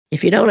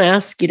if you don't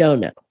ask, you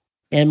don't know.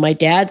 And my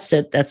dad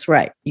said, that's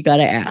right. You got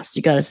to ask.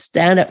 You got to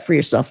stand up for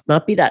yourself,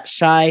 not be that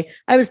shy.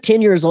 I was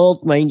 10 years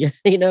old, mind you,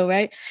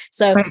 right?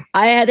 So right.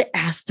 I had to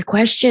ask the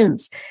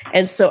questions.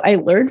 And so I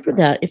learned from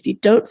that. If you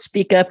don't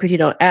speak up, if you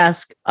don't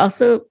ask,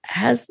 also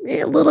has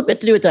a little bit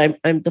to do with that.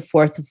 I'm the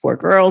fourth of four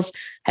girls,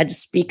 had to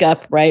speak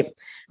up, right?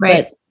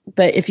 Right.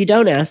 But if you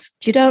don't ask,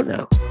 you don't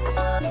know.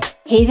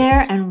 Hey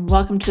there, and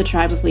welcome to the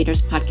Tribe of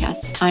Leaders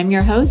podcast. I'm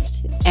your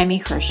host, Emmy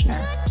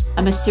Kirshner.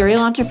 I'm a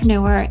serial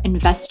entrepreneur,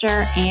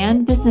 investor,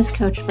 and business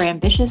coach for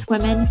ambitious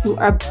women who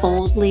are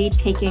boldly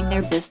taking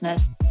their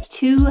business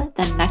to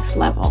the next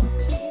level.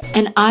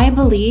 And I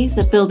believe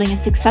that building a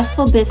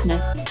successful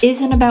business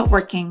isn't about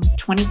working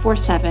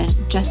 24/7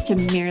 just to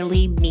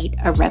merely meet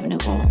a revenue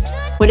goal.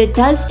 What it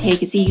does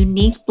take is a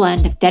unique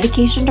blend of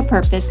dedication to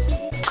purpose,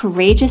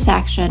 courageous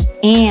action,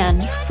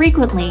 and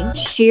frequently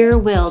sheer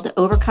will to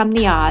overcome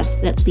the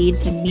odds that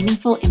lead to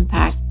meaningful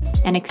impact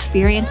and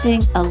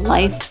experiencing a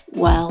life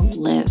well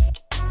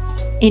lived.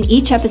 In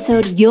each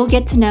episode, you'll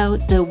get to know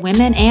the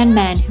women and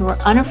men who are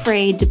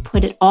unafraid to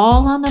put it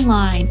all on the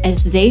line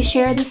as they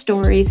share the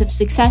stories of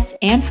success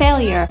and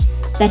failure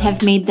that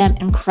have made them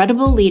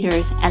incredible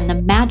leaders and the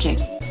magic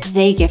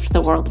they gift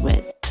the world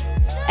with.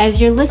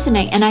 As you're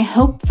listening, and I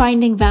hope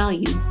finding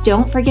value,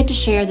 don't forget to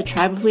share the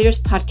Tribe of Leaders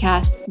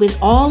podcast with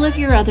all of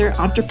your other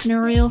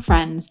entrepreneurial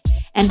friends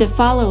and to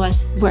follow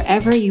us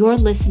wherever you're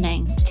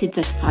listening to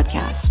this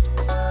podcast.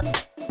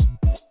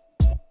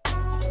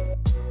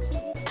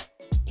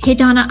 Hey,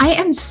 Donna, I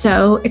am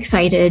so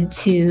excited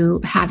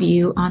to have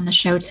you on the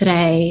show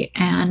today.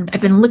 And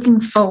I've been looking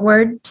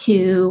forward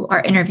to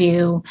our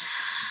interview,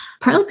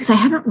 partly because I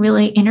haven't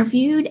really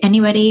interviewed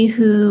anybody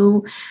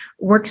who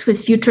works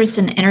with futurists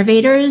and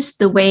innovators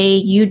the way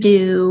you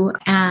do.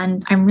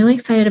 And I'm really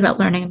excited about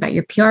learning about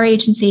your PR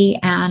agency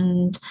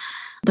and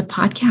the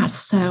podcast.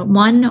 So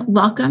one,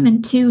 welcome,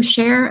 and two,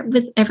 share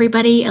with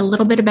everybody a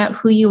little bit about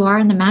who you are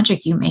and the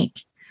magic you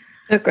make.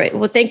 Oh, great.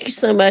 Well, thank you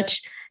so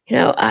much.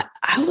 I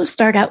will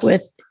start out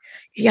with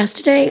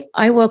yesterday,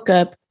 I woke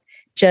up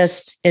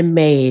just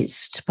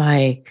amazed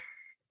by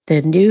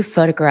the new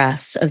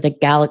photographs of the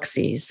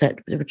galaxies that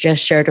were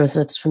just shared with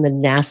us from the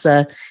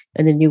NASA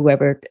and the New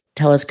Weber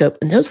telescope.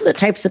 And those are the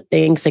types of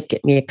things that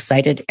get me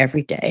excited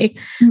every day.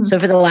 Mm-hmm. So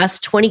for the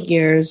last 20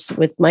 years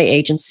with my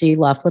agency,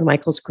 Loughlin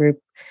Michaels Group,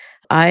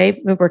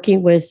 I've been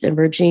working with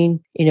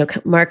emerging,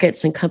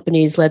 markets and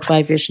companies led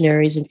by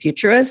visionaries and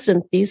futurists.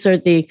 And these are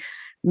the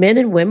men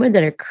and women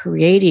that are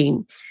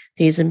creating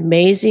these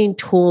amazing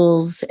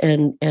tools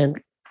and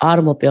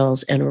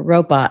automobiles and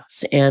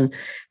robots and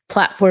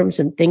platforms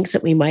and things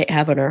that we might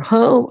have in our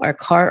home, our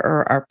car,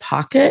 or our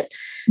pocket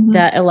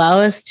that allow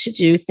us to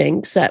do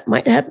things that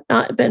might have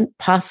not been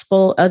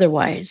possible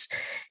otherwise.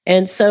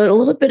 And so a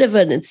little bit of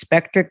an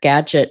Inspector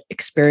Gadget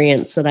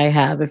experience that I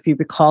have, if you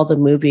recall the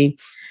movie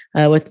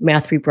with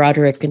Matthew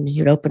Broderick, and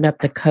you'd open up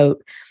the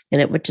coat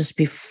and it would just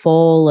be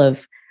full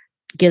of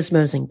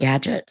gizmos and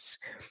gadgets.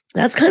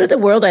 That's kind of the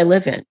world I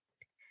live in.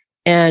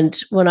 And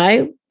when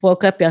I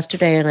woke up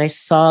yesterday and I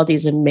saw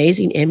these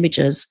amazing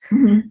images,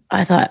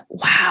 I thought,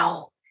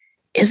 wow,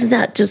 isn't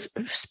that just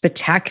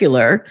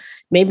spectacular?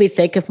 Made me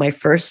think of my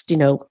first,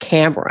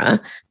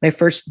 camera, my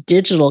first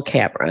digital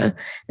camera. And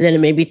then it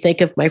made me think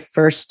of my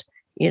first,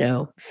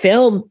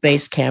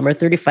 film-based camera,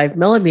 35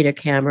 millimeter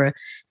camera.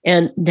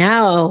 And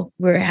now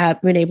we're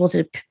been able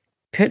to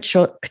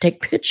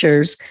take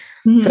pictures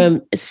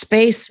from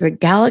space or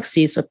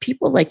galaxies. So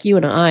people like you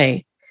and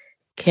I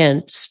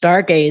can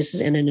stargaze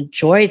and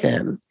enjoy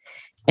them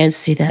and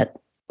see that,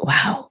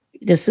 wow,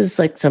 this is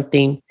like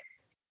something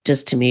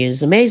just to me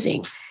is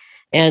amazing.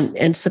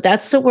 And so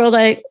that's the world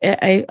I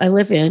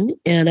live in.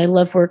 And I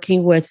love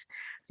working with,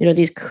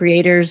 these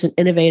creators and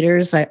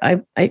innovators.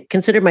 I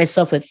consider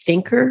myself a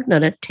thinker,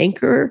 not a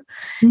tinkerer.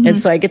 And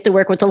so I get to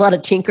work with a lot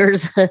of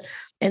tinkers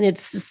and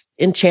it's just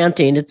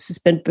enchanting. It's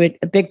just been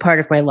a big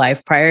part of my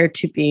life. Prior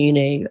to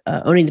being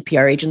owning the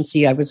PR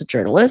agency, I was a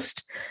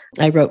journalist.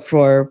 I wrote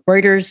for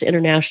Reuters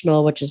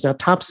International, which is now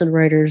Thomson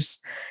Reuters,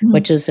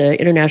 which is an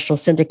international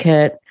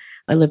syndicate.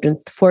 I lived in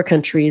 4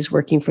 countries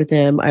working for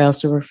them. I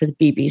also worked for the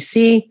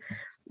BBC.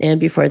 And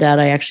before that,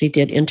 I actually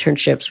did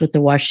internships with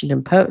the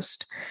Washington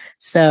Post.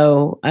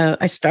 So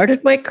I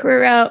started my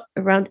career out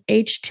around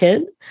age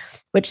 10,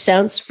 which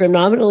sounds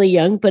phenomenally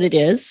young, but it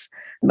is.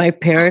 My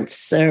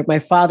parents, or my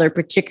father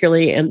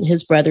particularly, and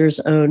his brothers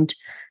owned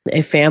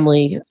a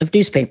family of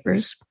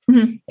newspapers.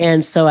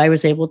 And so I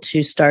was able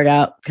to start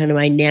out kind of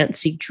my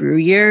Nancy Drew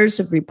years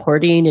of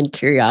reporting and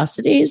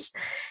curiosities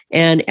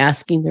and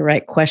asking the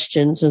right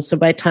questions. And so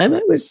by the time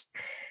I was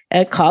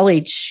at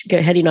college,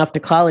 heading off to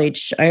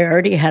college, I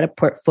already had a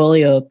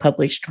portfolio of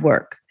published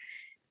work,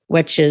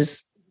 which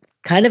is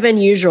kind of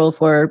unusual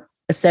for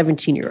a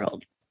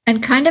 17-year-old.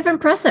 And kind of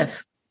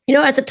impressive.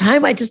 At the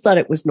time, I just thought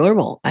it was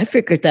normal. I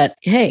figured that,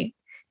 hey,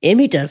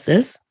 Amy does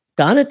this,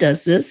 Donna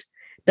does this,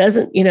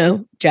 doesn't,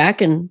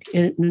 Jack and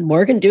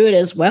Morgan do it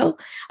as well?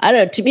 I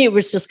don't know. To me, it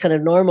was just kind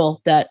of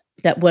normal that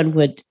one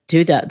would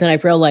do that. Then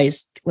I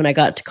realized when I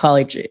got to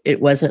college,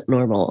 it wasn't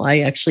normal. I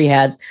actually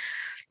had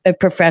a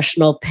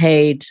professional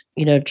paid,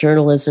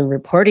 journalism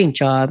reporting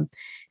job,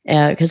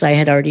 because I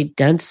had already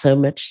done so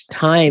much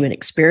time and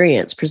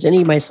experience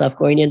presenting myself,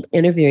 going in,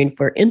 interviewing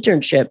for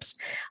internships.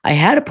 I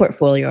had a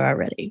portfolio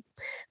already,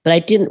 but I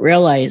didn't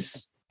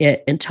realize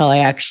it until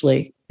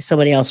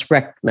somebody else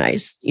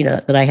recognized,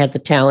 that I had the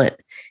talent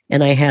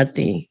and I had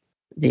the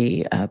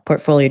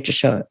portfolio to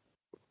show it.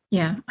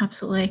 Yeah,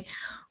 absolutely.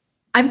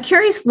 I'm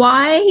curious,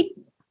 why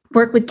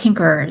work with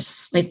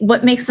tinkerers? Like,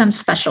 what makes them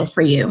special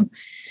for you?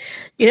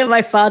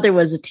 My father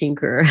was a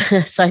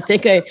tinkerer. So I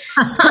think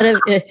it's kind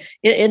of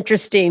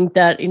interesting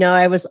that,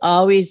 I was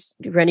always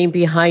running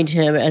behind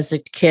him as a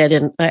kid,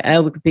 and I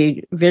would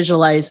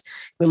visualize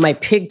with my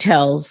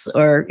pigtails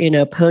or,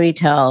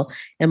 ponytail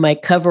and my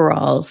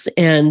coveralls.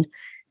 And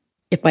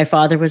if my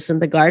father was in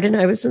the garden,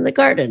 I was in the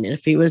garden. And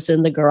if he was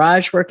in the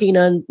garage working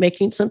on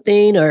making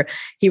something, or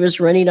he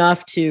was running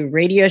off to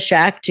Radio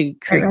Shack to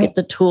get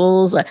the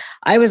tools,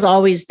 I was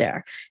always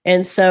there.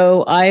 And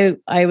so I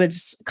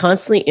was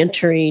constantly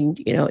entering,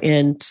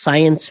 in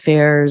science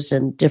fairs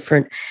and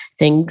different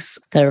things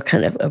that are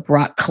kind of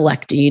rock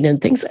collecting and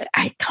things.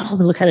 I call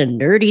them kind of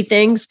nerdy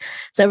things.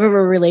 Some of them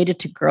were related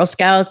to Girl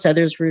Scouts,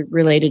 others were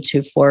related to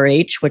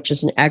 4-H, which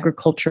is an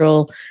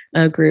agricultural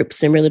group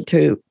similar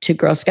to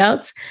Girl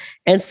Scouts.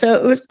 And so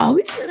it was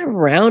always kind of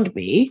around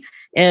me.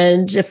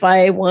 And if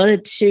I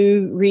wanted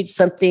to read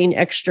something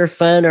extra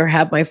fun or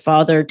have my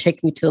father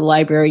take me to the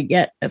library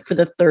yet for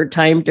the third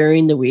time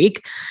during the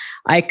week,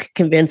 I could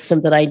convince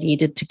him that I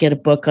needed to get a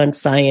book on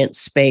science,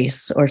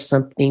 space, or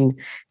something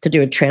to do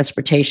with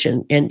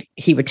transportation, and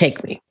he would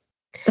take me.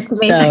 That's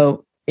amazing.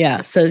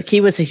 So he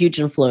was a huge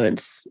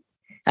influence.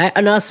 I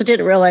also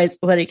didn't realize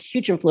what a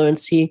huge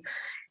influence he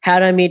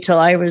had on me till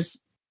I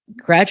was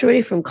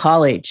graduated from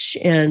college,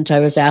 and I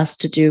was asked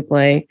to do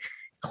my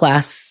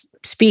class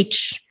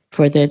speech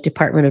for the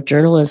Department of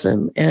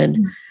Journalism.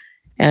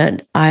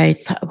 And I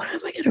thought, what am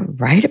I going to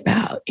write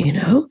about,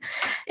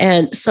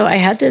 And so I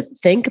had to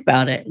think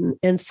about it.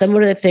 And some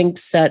of the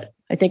things that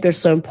I think are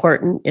so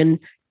important in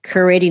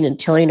curating and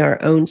telling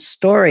our own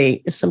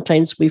story is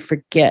sometimes we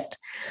forget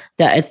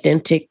that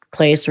authentic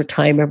place or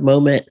time or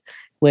moment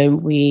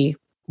when we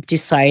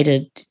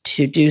decided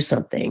to do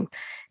something.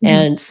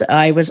 And so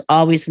I was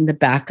always in the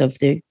back of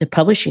the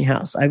publishing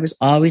house. I was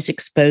always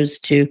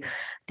exposed to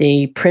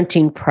the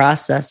printing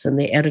process and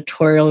the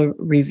editorial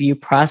review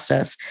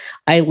process.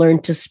 I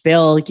learned to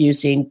spell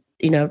using,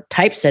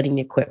 typesetting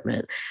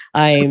equipment.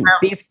 I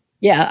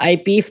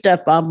beefed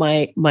up on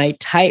my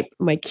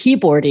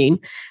keyboarding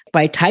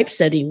by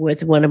typesetting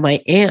with one of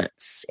my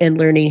aunts and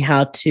learning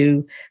how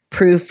to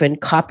proof and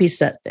copy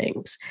set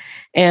things.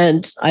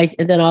 And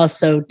then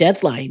also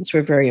deadlines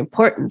were very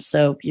important.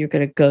 So if you're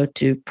going to go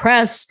to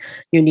press,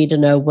 you need to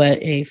know what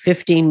a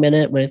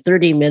 15-minute, what a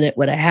 30-minute,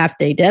 what a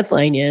half-day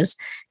deadline is.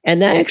 And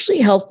that actually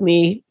helped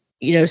me,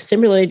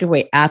 simulate the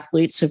way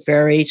athletes are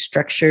very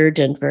structured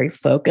and very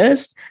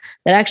focused.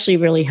 That actually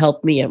really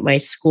helped me at my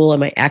school and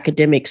my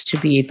academics to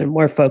be even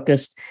more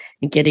focused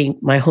in getting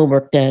my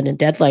homework done and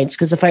deadlines.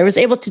 Because if I was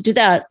able to do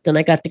that, then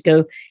I got to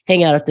go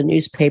hang out at the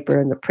newspaper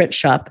and the print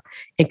shop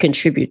and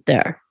contribute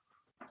there.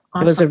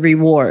 Awesome. It was a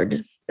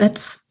reward.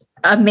 That's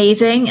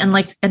amazing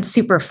and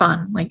super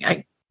fun. Like,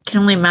 I can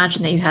only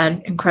imagine that you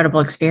had incredible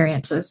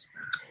experiences.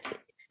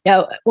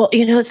 Yeah. Well,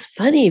 it's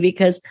funny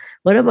because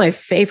one of my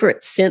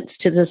favorite scents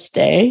to this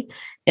day,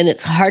 and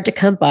it's hard to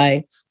come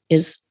by,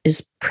 is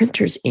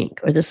printer's ink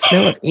or the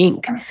smell of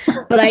ink.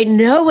 But I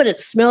know what it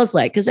smells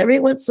like because every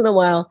once in a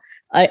while,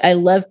 I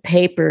love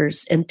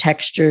papers and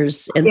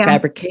textures and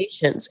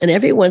fabrications. And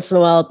every once in a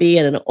while, I'll be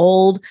in an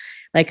old,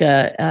 like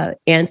a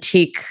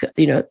antique,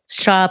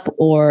 shop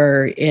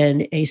or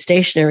in a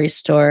stationery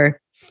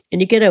store, and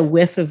you get a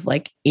whiff of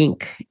like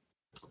ink.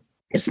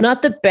 It's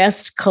not the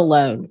best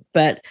cologne,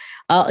 but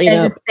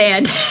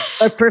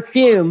or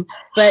perfume,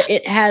 but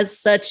it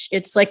has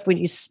it's like when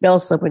you smell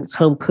someone's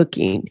home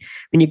cooking,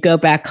 when you go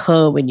back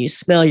home and you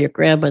smell your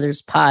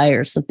grandmother's pie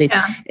or something,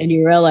 and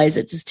you realize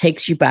it just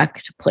takes you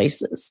back to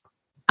places.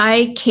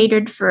 I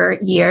catered for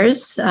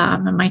years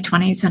in my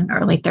 20s and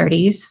early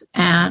 30s,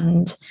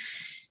 and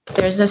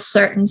there's a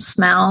certain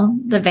smell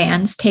the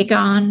vans take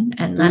on,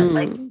 and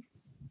that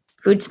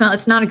food smell.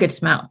 It's not a good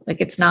smell. Like,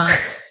 it's not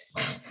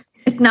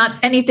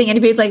anything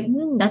anybody's like,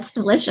 that's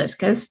delicious,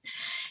 because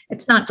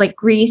it's not like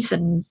grease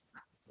and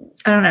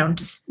I don't know,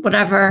 just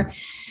whatever.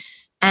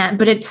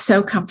 But it's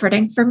so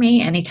comforting for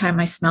me anytime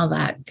I smell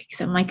that,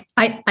 because I'm like,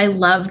 I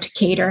loved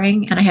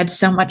catering and I had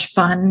so much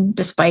fun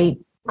despite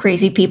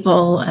crazy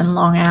people and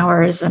long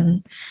hours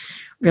and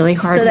really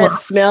hard work. So that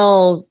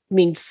smell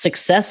means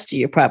success to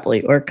you,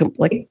 probably, or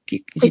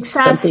success,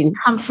 something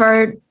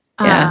comfort.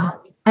 I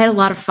had a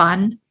lot of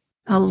fun,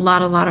 a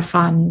lot of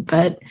fun,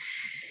 but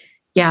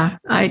yeah,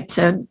 I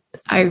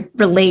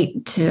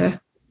relate to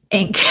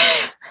ink.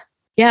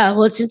 Yeah,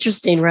 well, it's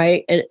interesting,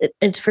 right?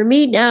 And for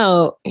me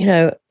now,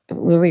 when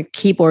we're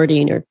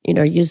keyboarding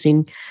or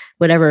using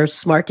whatever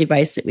smart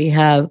device that we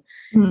have,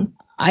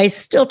 I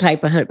still type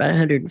about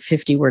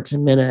 150 words a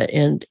minute,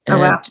 and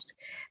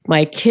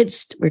my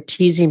kids were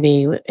teasing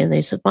me, and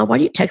they said, "Mom, why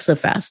do you text so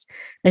fast?"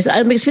 I said,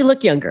 it makes me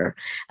look younger.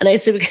 And I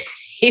said,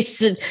 he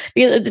said,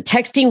 the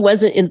texting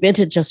wasn't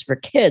invented just for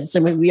kids. I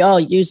mean, we all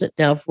use it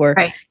now for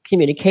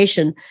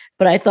communication.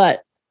 But I thought,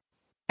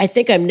 I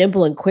think I'm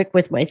nimble and quick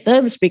with my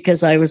thumbs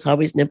because I was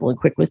always nimble and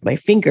quick with my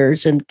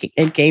fingers, and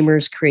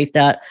gamers create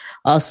that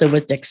also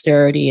with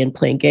dexterity and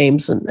playing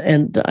games.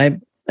 And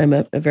I'm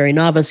a very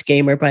novice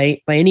gamer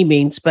by any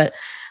means, but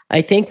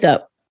I think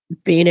that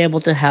being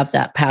able to have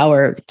that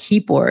power of the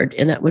keyboard,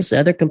 and that was the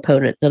other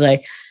component that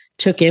I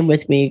took in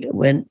with me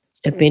when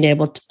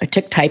I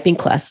took typing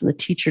class, and the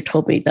teacher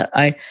told me that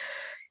I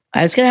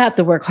was going to have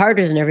to work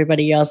harder than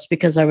everybody else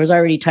because I was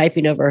already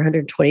typing over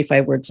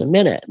 125 words a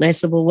minute. And I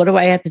said, well, what do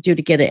I have to do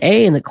to get an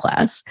A in the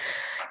class?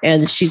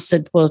 And she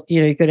said, well,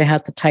 you're going to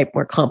have to type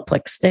more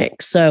complex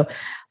things. So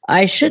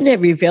I shouldn't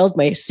have revealed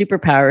my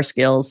superpower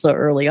skills so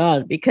early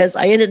on because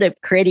I ended up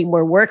creating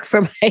more work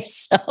for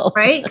myself.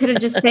 Right? Could have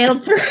just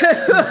sailed through.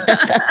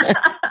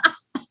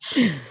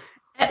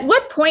 At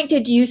what point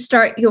did you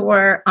start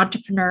your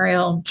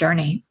entrepreneurial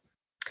journey?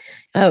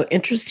 Oh,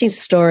 interesting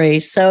story.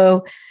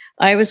 So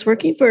I was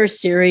working for a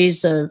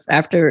series of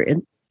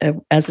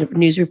as a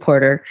news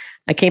reporter.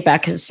 I came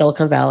back to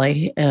Silicon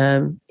Valley,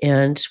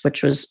 and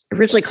which was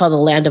originally called the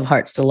Land of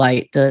Heart's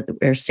Delight,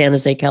 where San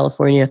Jose,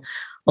 California,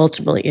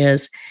 ultimately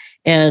is.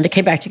 And I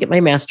came back to get my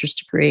master's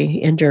degree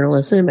in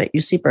journalism at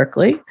UC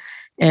Berkeley.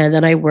 And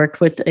then I worked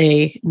with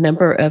a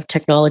number of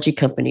technology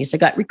companies. I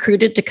got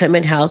recruited to come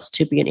in-house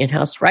to be an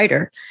in-house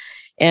writer.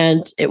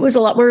 And it was a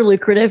lot more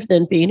lucrative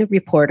than being a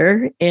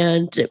reporter.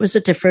 And it was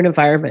a different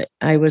environment.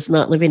 I was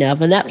not living out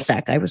of a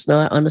knapsack. I was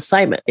not on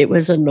assignment. It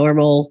was a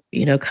normal,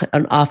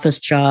 an office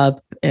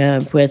job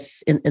in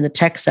the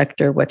tech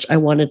sector, which I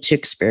wanted to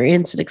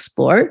experience and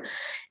explore.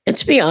 And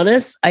to be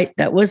honest,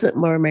 that wasn't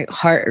where my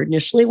heart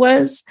initially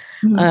was.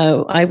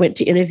 Mm-hmm. I went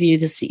to interview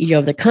the CEO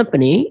of the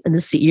company, and the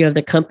CEO of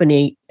the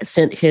company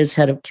sent his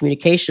head of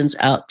communications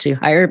out to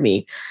hire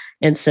me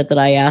and said that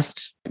I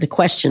asked the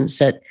questions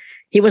that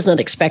he was not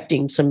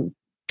expecting some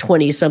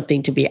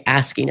 20-something to be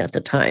asking at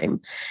the time.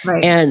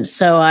 Right. And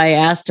so I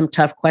asked him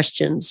tough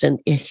questions, and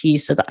he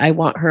said, I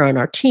want her on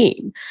our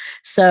team.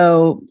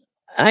 So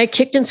I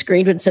kicked and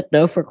screamed and said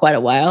no for quite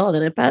a while. And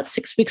then about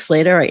 6 weeks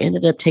later, I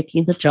ended up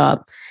taking the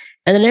job.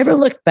 And I never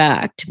looked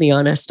back, to be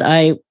honest.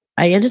 I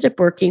ended up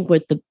working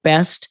with the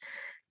best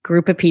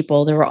group of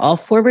people. They were all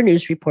former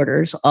news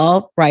reporters,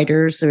 all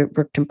writers that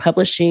worked in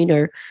publishing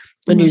or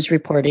news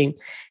reporting.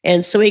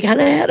 And so we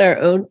kind of had our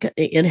own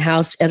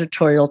in-house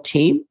editorial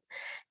team.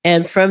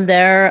 And from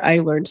there, I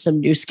learned some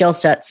new skill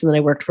sets. And then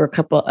I worked for a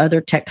couple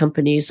other tech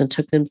companies and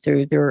took them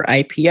through their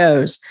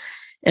IPOs.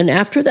 And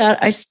after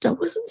that, I still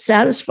wasn't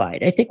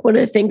satisfied. I think one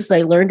of the things that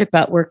I learned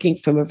about working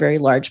from a very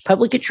large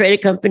publicly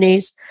traded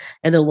companies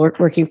and then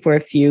working for a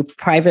few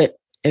private,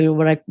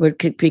 what I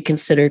would be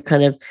considered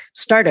kind of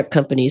startup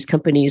companies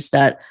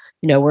that,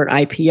 weren't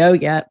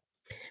IPO yet,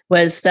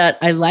 was that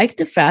I liked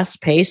the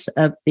fast pace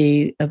of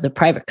the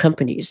private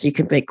companies. You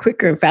can make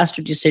quicker and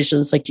faster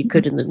decisions like you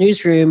could in the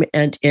newsroom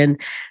and in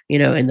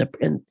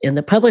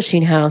the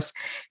publishing house.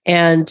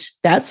 And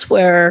that's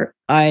where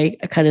I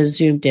kind of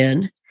zoomed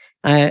in.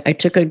 I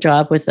took a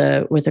job with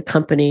a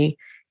company,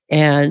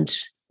 and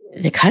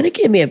they kind of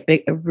gave me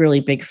a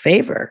really big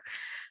favor.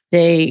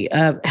 They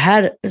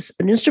had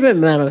an instrument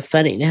amount of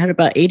funding. They had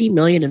about $80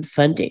 million in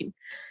funding,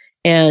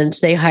 and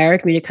they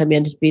hired me to come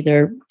in to be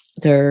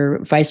their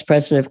vice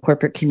president of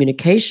corporate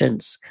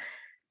communications.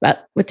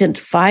 But within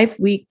 5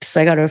 weeks,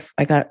 I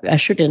got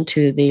ushered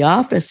into the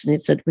office, and they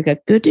said, "We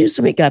got good news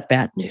and we got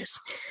bad news."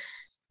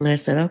 And I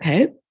said,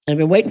 "Okay." I've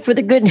been waiting for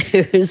the good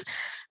news.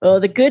 Well,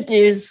 the good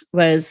news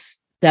was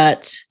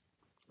that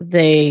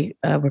they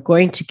were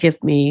going to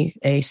give me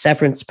a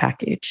severance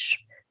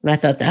package. And I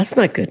thought, that's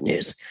not good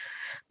news.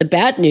 The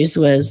bad news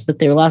was that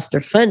they lost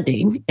their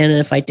funding. And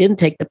if I didn't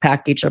take the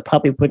package, I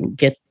probably wouldn't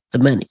get the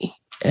money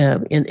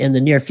in the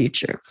near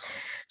future.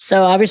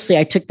 So obviously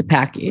I took the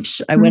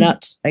package. I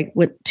went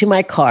to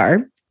my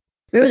car.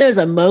 Remember, there was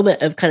a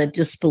moment of kind of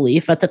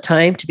disbelief at the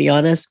time, to be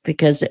honest,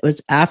 because it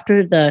was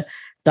after the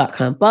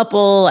dot-com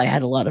bubble. I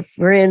had a lot of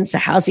friends. The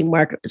housing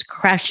market was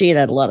crashing.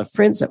 I had a lot of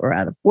friends that were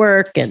out of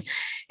work. And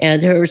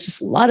there was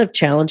just a lot of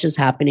challenges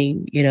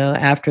happening,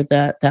 after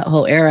that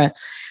whole era.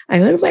 I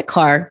went in my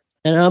car,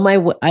 and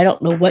I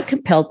don't know what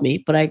compelled me,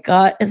 but I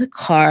got in the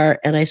car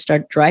and I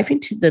started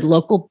driving to the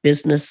local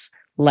business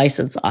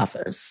license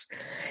office.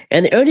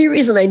 And the only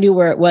reason I knew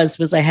where it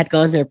was I had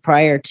gone there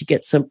prior to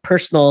get some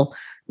personal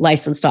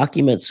license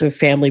documents or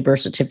family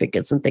birth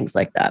certificates and things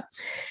like that.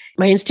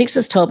 My instincts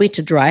has told me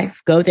to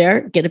drive, go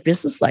there, get a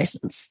business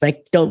license.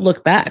 Like, don't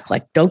look back.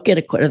 Like, don't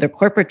get another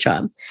corporate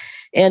job.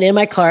 And in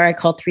my car, I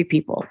called 3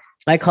 people.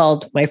 I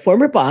called my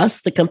former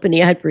boss, the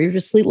company I had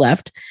previously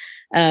left,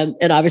 and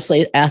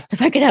obviously asked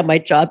if I could have my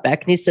job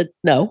back. And he said,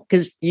 no,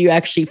 because you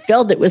actually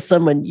filled it with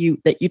someone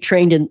that you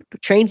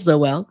trained so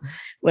well.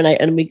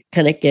 And we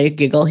kind of get a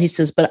giggle. He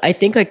says, but I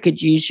think I could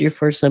use you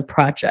for some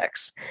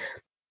projects.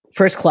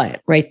 first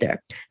client right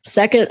there.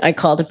 Second, I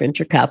called a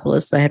venture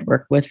capitalist I had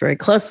worked with very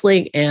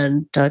closely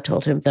and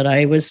told him that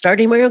I was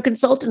starting my own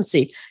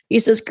consultancy. He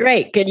says,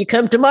 great, can you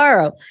come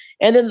tomorrow?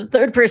 And then the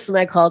third person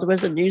I called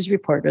was a news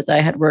reporter that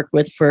I had worked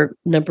with for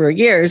a number of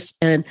years.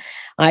 And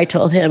I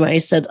told him, I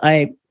said,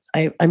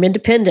 I'm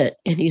independent.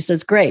 And he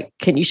says, great,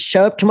 can you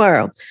show up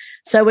tomorrow?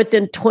 So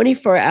within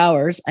 24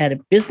 hours, I had a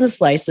business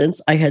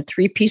license. I had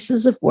 3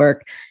 pieces of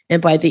work. And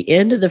by the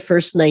end of the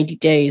first 90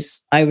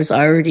 days, I was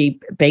already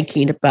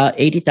banking about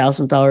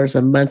 $80,000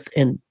 a month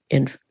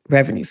in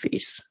revenue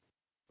fees.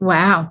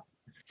 Wow.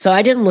 So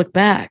I didn't look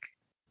back.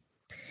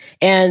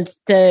 And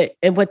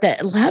what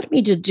that allowed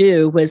me to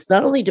do was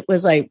not only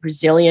was I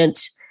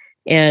resilient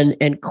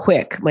and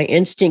quick, my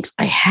instincts,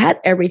 I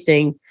had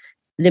everything,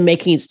 the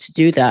makings to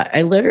do that.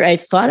 I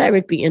thought I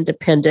would be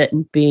independent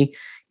and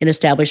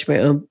establish my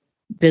own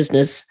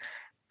business,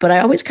 but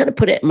I always kind of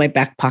put it in my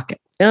back pocket.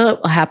 Oh,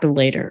 it will happen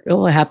later. It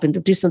will happen to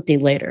do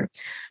something later.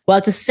 Well,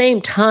 at the same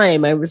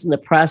time, I was in the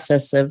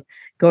process of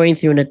going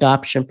through an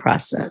adoption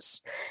process.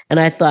 And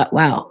I thought,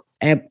 wow,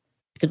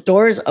 the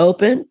doors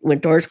open. When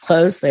doors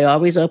close, they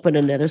always open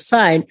on the other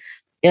side.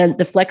 And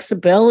the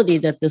flexibility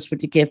that this would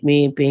give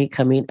me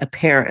becoming a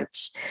parent.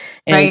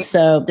 And Right.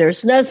 so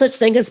there's no such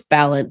thing as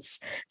balance.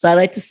 So I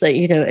like to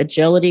say,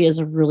 agility is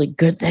a really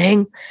good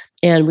thing.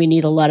 And we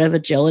need a lot of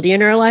agility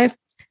in our life.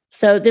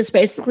 So this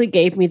basically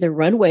gave me the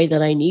runway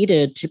that I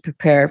needed to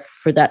prepare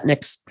for that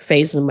next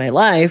phase in my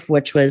life,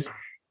 which was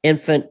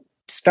infant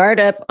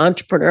startup,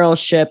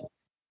 entrepreneurship.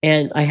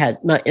 And I had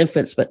not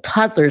infants, but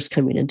toddlers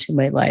coming into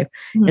my life.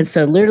 Mm-hmm. And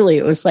so literally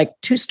it was like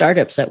 2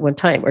 startups at one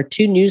time or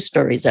 2 news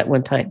stories at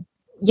one time.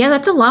 Yeah,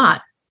 that's a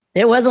lot.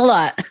 It was a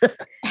lot.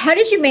 How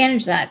did you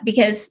manage that?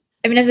 Because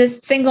as a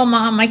single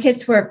mom, my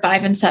kids were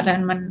 5 and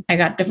 7 when I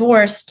got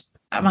divorced.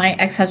 My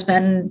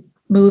ex-husband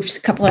moved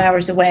a couple of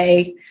hours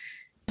away.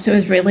 So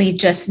it was really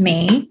just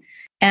me.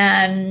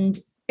 And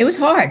it was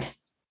hard.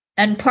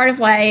 And part of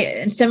why,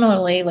 and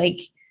similarly,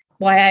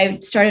 why I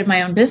started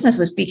my own business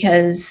was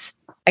because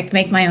I could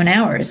make my own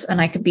hours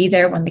and I could be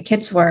there when the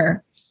kids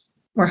were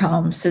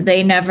home. So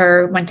they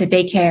never went to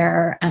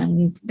daycare,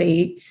 and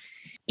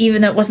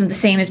even though it wasn't the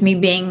same as me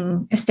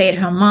being a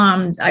stay-at-home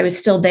mom, I was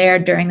still there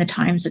during the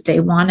times that they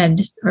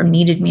wanted or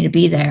needed me to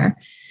be there.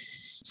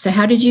 So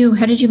how did you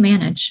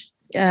manage?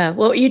 Yeah,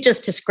 well, you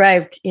just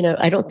described,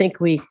 I don't think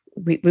we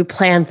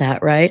planned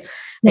that, right?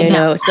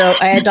 No. So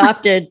I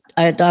adopted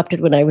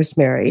when I was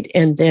married,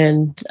 and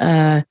then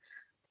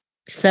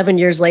 7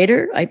 years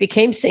later, I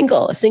became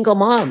a single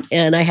mom,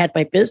 and I had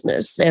my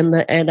business, and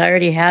I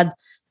already had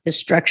the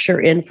structure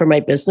in for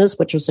my business,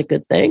 which was a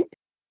good thing.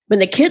 When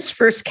the kids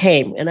first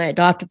came, and I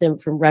adopted them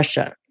from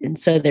Russia, and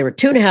so they were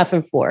 2.5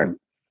 and 4,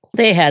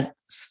 they had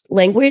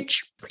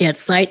language, they had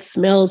sight,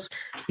 smells,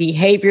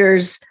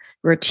 behaviors,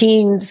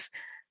 routines,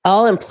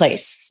 all in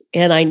place.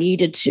 And I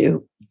needed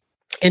to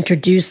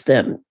introduce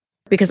them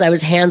because I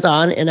was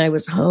hands-on and I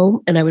was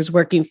home and I was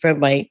working from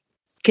my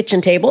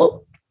kitchen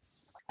table.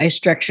 I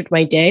structured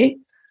my day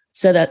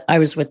so that I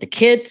was with the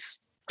kids,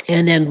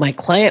 and then my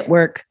client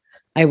work,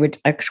 I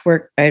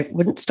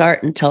wouldn't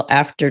start until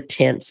after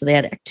 10. So they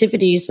had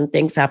activities and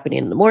things happening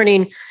in the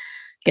morning,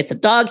 get the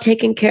dog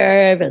taken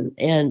care of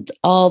and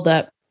all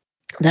that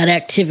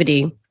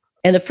activity.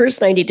 And the first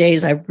 90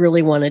 days, I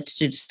really wanted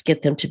to just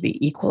get them to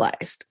be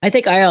equalized. I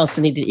think I also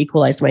needed to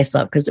equalize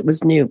myself because it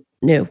was new.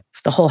 The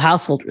whole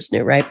household was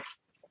new, right?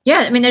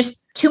 Yeah.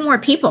 there's 2 more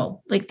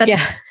people.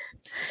 That's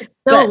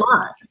still a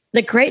lot.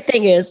 The great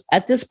thing is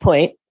at this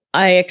point,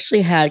 I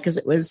actually had, because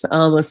it was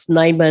almost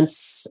 9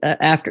 months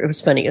after, it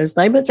was funny. It was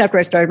 9 months after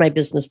I started my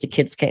business, the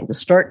kids came. The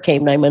stork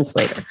came 9 months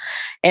later.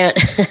 And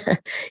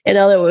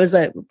it was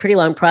a pretty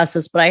long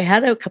process, but I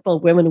had a couple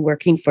of women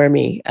working for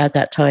me at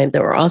that time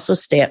that were also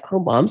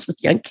stay-at-home moms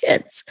with young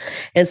kids.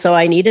 And so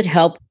I needed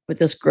help with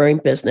this growing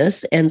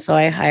business. And so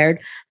I hired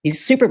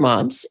these super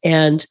moms,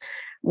 and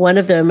one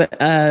of them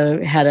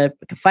had a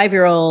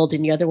 5-year-old,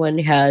 and the other one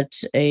had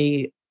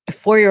a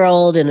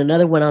 4-year-old, and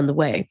another one on the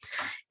way.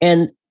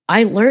 And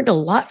I learned a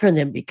lot from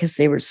them because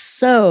they were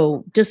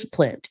so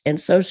disciplined and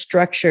so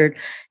structured.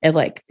 And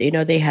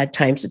they had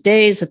times of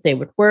days that they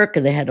would work,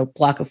 and they had a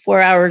block of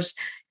 4 hours,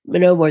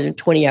 no more than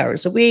 20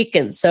 hours a week.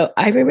 And so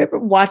I remember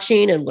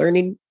watching and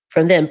learning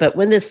from them. But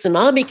when this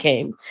tsunami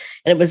came,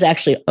 and it was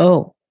actually,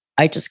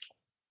 I just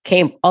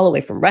came all the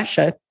way from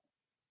Russia.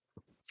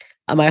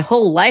 My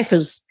whole life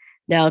has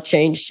now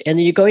changed. And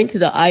then you're going through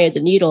the eye of the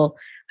needle.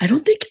 I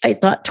don't think I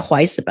thought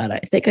twice about it.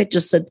 I think I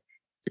just said,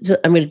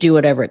 I'm going to do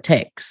whatever it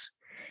takes.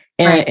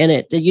 Right.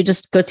 And you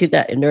just go through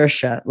that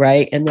inertia,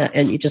 right?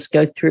 And you just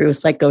go through,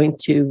 it's like going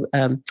through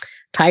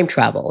time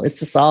travel. It's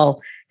just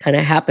all kind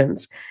of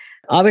happens.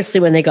 Obviously,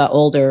 when they got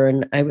older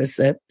and I was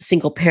a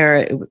single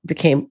parent, it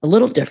became a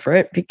little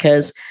different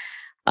because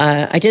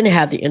I didn't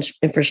have the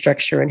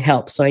infrastructure and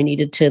help. So I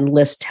needed to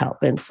enlist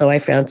help. And so I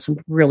found some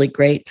really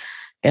great,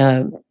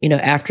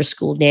 after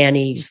school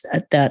nannies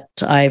that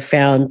I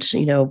found,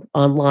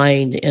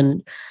 online,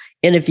 and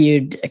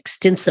interviewed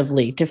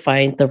extensively to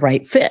find the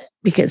right fit,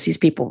 because these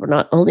people were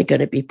not only going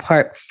to be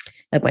part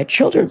of my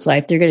children's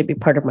life, they're going to be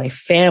part of my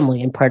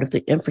family and part of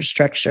the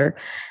infrastructure.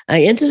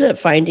 I ended up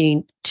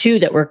finding two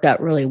that worked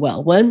out really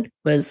well. One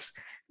was,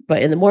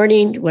 but in the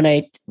morning when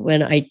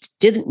I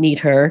didn't need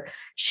her,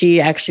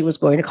 she actually was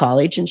going to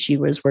college and she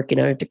was working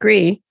on a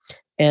degree.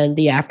 And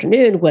the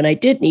afternoon when I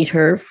did need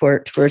her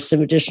for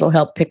some additional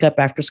help, pick up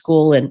after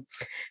school and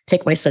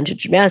take my son to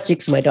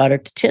gymnastics and my daughter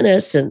to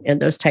tennis and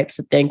those types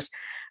of things.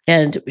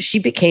 And she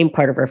became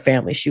part of our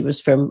family. She was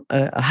from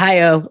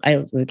Ohio. I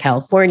lived in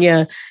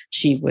California.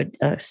 She would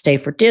stay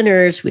for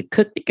dinners. We'd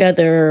cook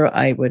together.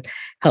 I would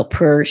help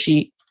her.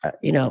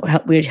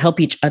 We'd help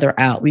each other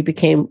out. We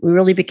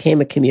really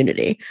became a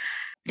community.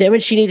 Then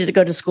when she needed to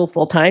go to school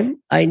full time,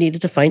 I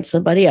needed to find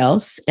somebody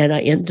else. And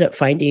I ended up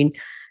finding,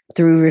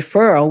 through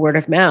referral, word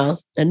of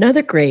mouth,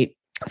 another great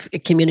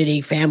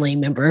community family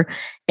member.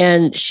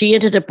 And she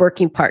ended up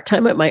working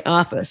part-time at my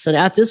office. And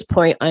at this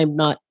point, I'm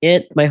not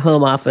in my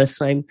home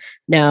office. I'm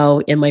now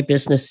in my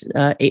business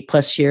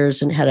 8+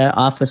 years and had an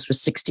office with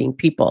 16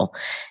 people.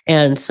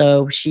 And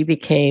so she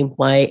became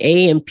my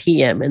AM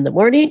PM. In the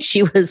morning,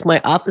 she was my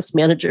office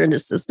manager and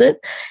assistant,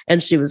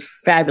 and she was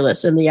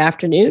fabulous. In the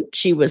afternoon,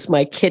 she was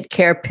my kid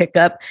care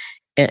pickup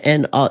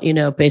and all,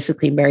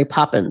 basically Mary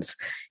Poppins.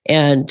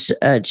 And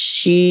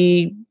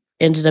she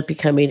ended up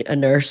becoming a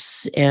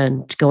nurse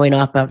and going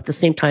off at the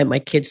same time. My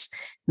kids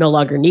no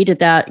longer needed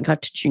that and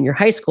got to junior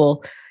high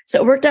school. So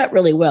it worked out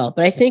really well.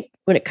 But I think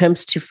when it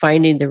comes to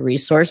finding the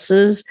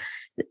resources,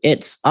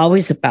 it's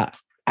always about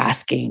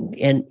asking.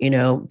 And,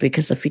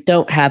 because if you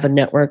don't have a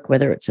network,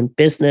 whether it's in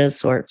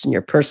business or it's in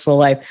your personal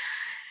life,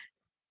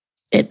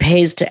 it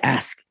pays to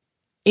ask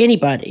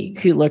anybody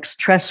who looks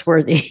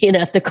trustworthy and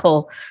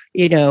ethical,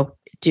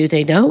 do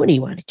they know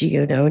anyone? Do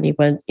you know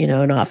anyone,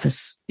 an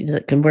office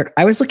that can work?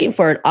 I was looking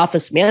for an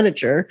office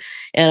manager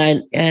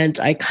and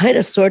I kind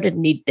of sort of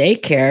need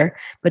daycare,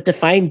 but to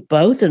find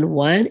both in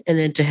one and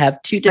then to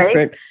have two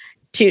different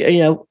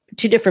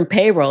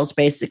payrolls,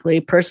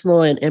 basically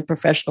personal and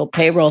professional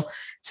payroll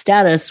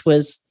status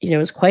was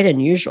quite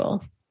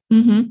unusual.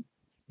 Mm-hmm.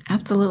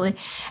 Absolutely.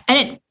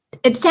 And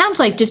it sounds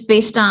like, just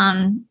based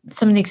on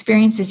some of the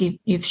experiences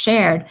you've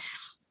shared,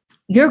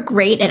 you're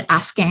great at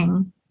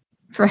asking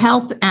for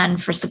help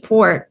and for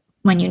support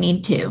when you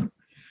need to.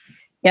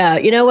 Yeah.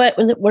 You know what?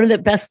 One of the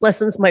best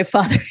lessons my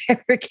father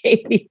ever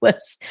gave me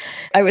was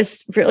I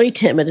was really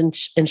timid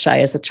and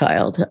shy as a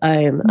child.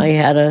 I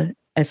had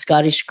a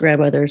Scottish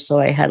grandmother, so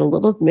I had a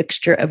little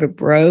mixture of a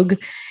brogue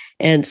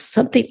and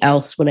something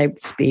else when I would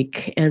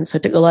speak. And so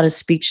I took a lot of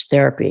speech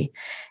therapy,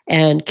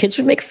 and kids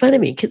would make fun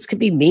of me. Kids could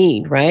be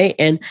mean, right?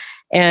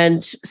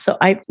 And so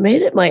I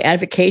made it my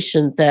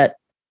advocation that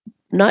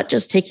not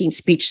just taking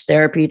speech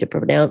therapy to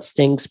pronounce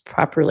things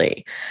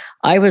properly,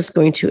 I was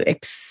going to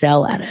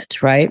excel at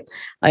it, right?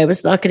 I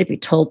was not going to be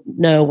told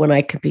no when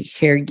I could be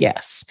heard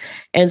yes.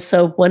 And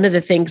so one of the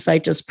things I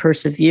just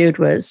persevered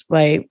was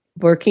by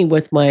working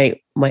with my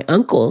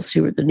uncles,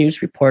 who were the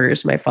news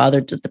reporters. My father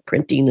did the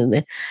printing and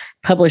the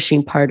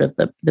publishing part of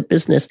the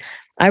business.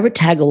 I would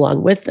tag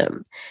along with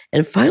them.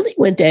 And finally,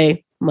 one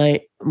day,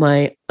 my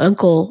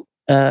uncle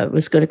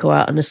was going to go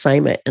out on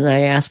assignment. And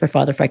I asked my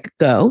father if I could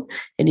go.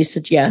 And he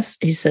said, yes.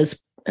 He says,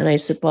 and I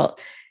said, well,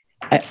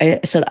 I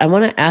said, I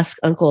want to ask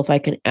Uncle if I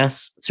can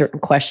ask certain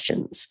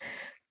questions,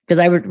 because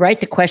I would write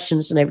the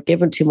questions and I would give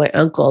them to my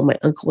uncle, and my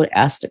uncle would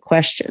ask the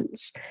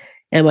questions.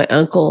 And my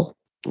uncle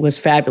was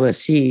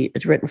fabulous. He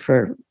had written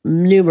for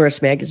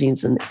numerous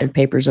magazines and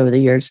papers over the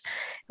years,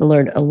 and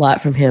learned a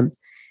lot from him.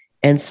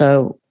 And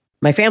so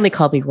my family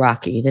called me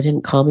Rocky. They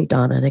didn't call me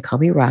Donna. They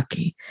called me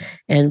Rocky.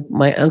 And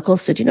my uncle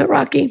said,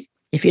 Rocky,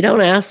 if you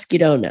don't ask, you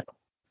don't know.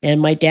 And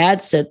my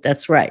dad said,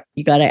 that's right.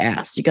 You got to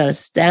ask. You got to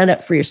stand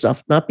up for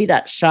yourself, not be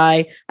that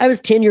shy. I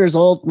was 10 years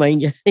old,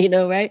 mind you,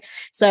 right?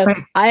 So right.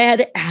 I had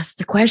to ask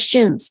the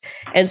questions.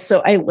 And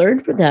so I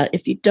learned from that.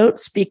 If you don't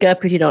speak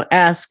up, if you don't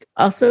ask,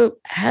 also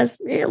has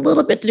a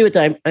little bit to do with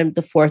that. I'm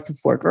the fourth of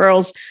four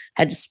girls,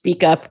 had to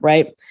speak up,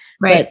 right?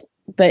 Right.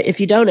 But if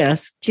you don't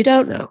ask, you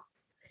don't know.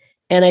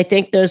 And I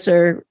think those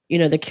are,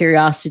 the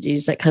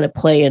curiosities that kind of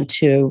play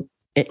into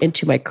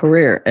my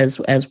career as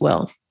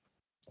well.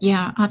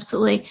 Yeah,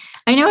 absolutely.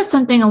 I know it's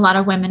something a lot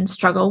of women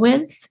struggle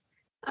with.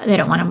 They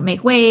don't want to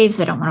make waves.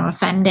 They don't want to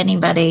offend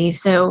anybody.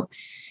 So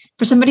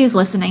for somebody who's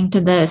listening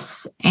to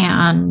this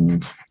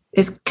and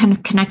is kind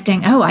of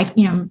connecting,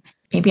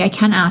 maybe I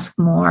can ask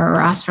more or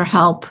ask for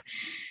help,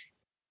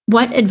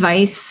 what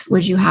advice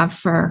would you have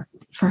for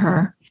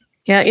her?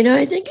 Yeah,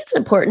 I think it's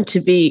important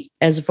to be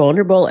as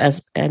vulnerable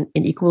and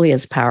equally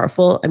as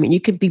powerful. I mean, you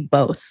could be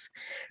both,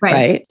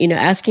 right?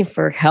 Asking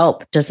for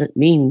help doesn't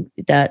mean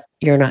that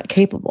you're not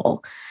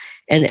capable,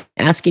 and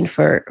asking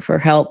for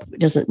help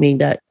doesn't mean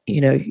that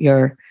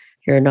you're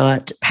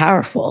not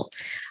powerful.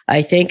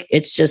 I think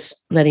it's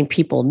just letting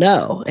people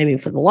know. I mean,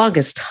 for the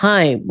longest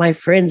time, my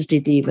friends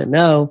didn't even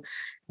know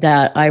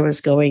that I was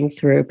going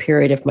through a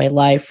period of my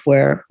life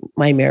where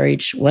my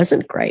marriage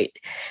wasn't great,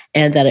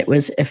 and that it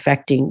was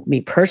affecting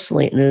me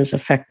personally, and it was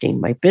affecting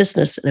my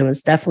business, and it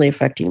was definitely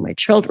affecting my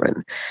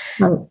children.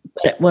 Right.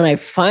 But when I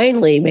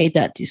finally made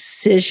that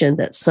decision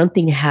that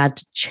something had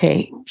to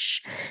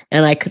change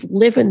and I could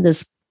live in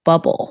this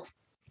bubble,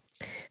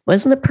 it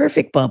wasn't a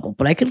perfect bubble,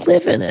 but I could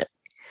live in it.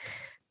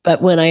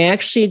 But when I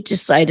actually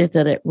decided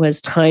that it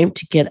was time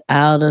to get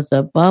out of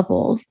the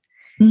bubble,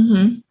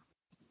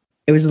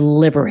 it was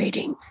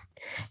liberating.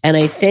 And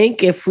I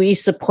think if we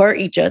support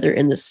each other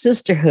in the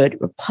sisterhood,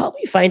 we'll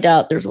probably find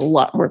out there's a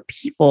lot more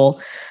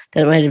people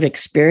that might have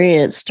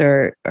experienced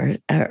or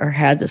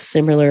had the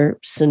similar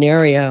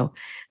scenario,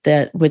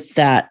 that with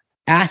that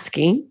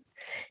asking,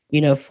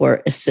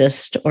 for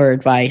assist or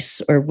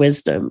advice or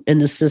wisdom in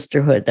the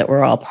sisterhood that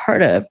we're all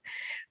part of.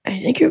 I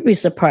think you'd be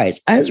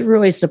surprised. I was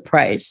really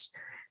surprised.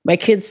 My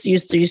kids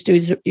used to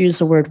use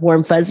the word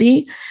warm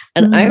fuzzy,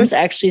 and I was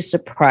actually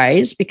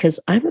surprised because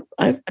I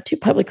do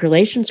public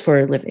relations for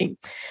a living.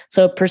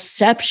 So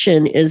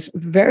perception is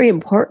very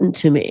important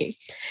to me.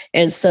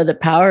 And so the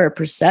power of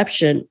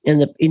perception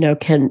and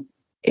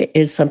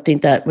is something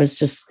that was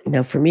just,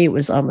 for me, it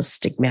was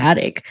almost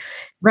stigmatic.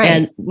 Right.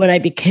 And when I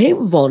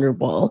became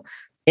vulnerable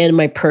in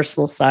my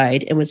personal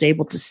side and was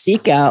able to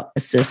seek out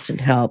assist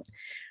and help,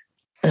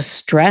 the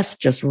stress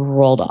just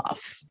rolled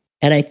off.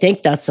 And I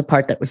think that's the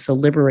part that was so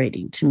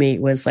liberating to me,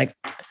 was like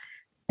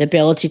the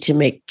ability to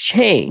make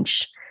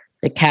change,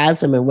 the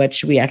chasm in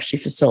which we actually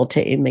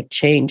facilitate and make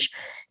change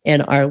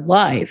in our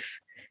life.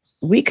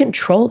 We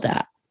control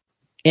that.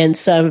 And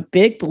so I'm a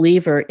big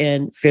believer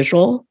in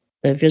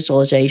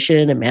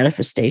visualization and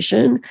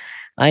manifestation.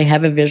 I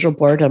have a visual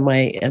board on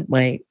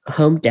my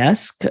home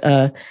desk.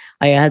 I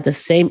had the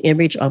same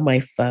image on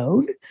my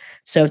phone.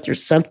 So if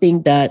there's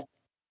something that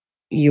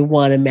you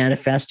want to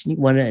manifest and you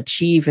want to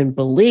achieve and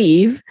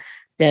believe,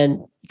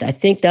 then I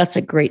think that's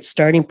a great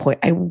starting point.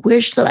 I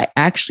wish that I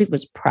actually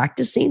was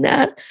practicing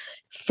that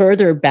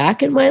further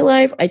back in my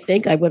life. I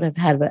think I would have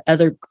had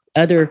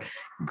other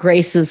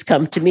graces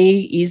come to me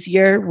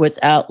easier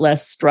without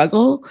less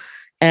struggle.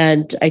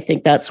 And I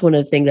think that's one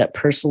of the things that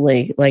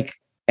personally, like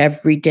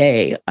every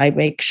day, I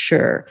make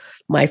sure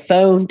my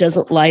phone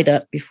doesn't light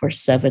up before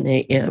 7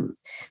 a.m.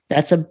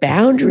 That's a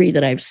boundary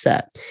that I've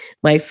set.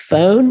 My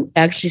phone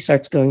actually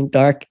starts going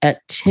dark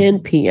at 10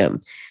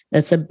 p.m.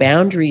 That's a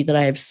boundary that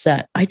I have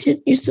set. I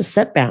didn't used to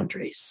set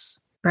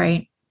boundaries.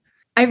 Right.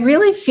 I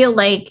really feel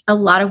like a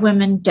lot of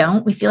women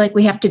don't. We feel like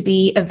we have to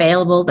be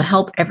available to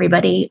help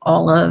everybody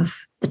all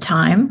of the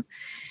time.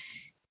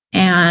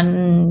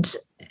 And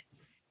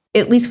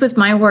at least with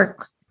my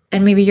work,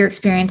 and maybe your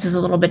experience is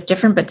a little bit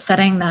different, but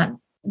setting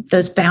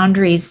those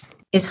boundaries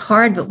is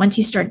hard. But once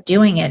you start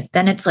doing it,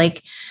 then it's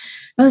like,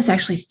 oh, this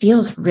actually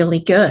feels really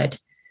good.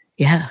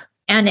 Yeah.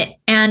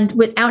 And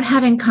without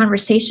having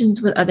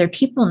conversations with other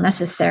people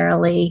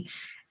necessarily,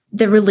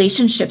 the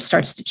relationship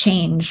starts to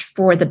change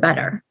for the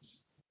better.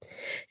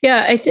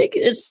 Yeah, I think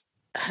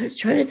I'm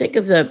trying to think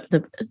of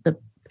the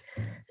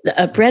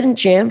Bread and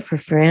Jam for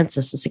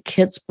Francis is a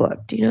kid's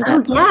book. Do you know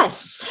that? Oh,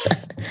 yes.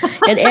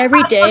 And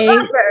every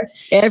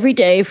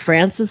day,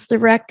 Francis the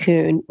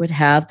raccoon would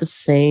have the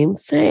same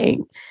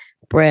thing,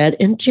 bread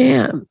and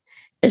jam.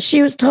 And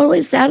she was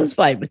totally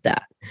satisfied with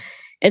that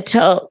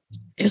until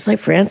it was like,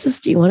 Francis,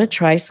 do you want to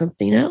try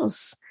something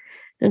else?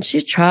 And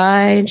she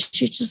tried, and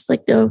she's just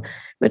like, no,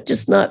 but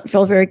just not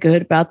felt very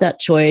good about that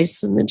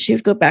choice. And then she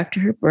would go back to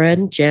her bread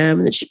and jam,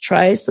 and then she'd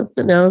try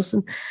something else.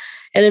 And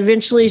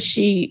eventually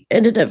she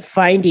ended up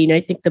finding,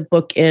 I think the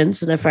book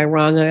ends, and if I'm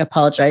wrong, I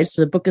apologize,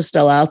 but the book is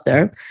still out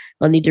there.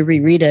 I'll need to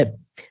reread it.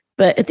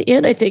 But at the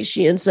end, I think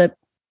she ends up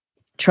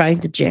trying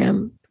the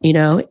jam,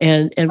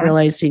 and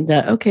realizing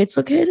that, okay, it's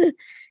okay to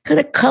kind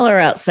of color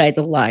outside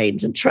the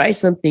lines and try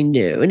something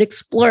new and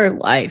explore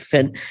life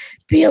and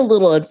be a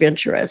little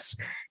adventurous.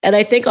 And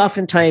I think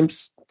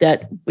oftentimes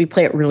that we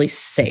play it really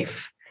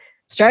safe.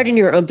 Starting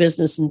your own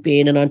business and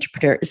being an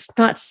entrepreneur is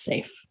not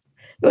safe.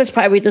 It was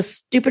probably the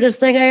stupidest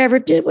thing I ever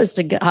did was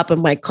to hop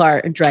in my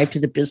car and drive to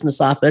the business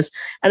office.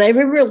 And I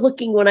remember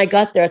looking when I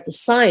got there at the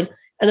sign,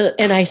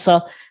 and I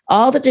saw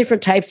all the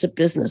different types of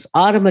business: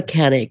 auto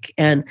mechanic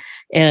and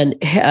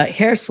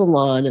hair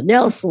salon and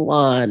nail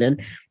salon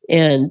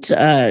and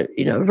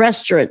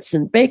restaurants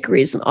and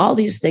bakeries and all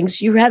these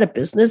things. You had a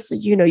business,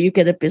 you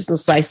get a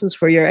business license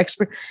for your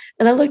expert.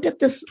 And I looked up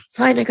this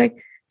sign, I go,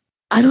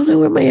 I don't know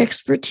where my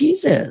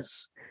expertise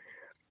is,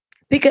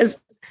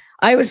 because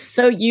I was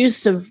so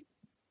used to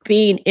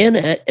being in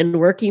it and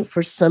working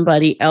for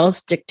somebody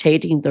else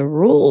dictating the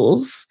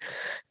rules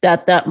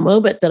that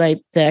moment that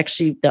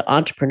the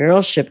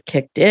entrepreneurship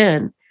kicked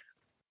in,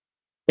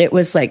 it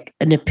was like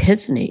an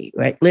epiphany,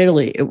 right?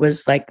 Literally, it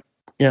was like,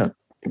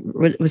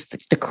 it was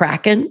the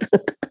Kraken.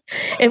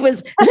 It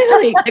was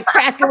literally the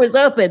Kraken was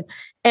open.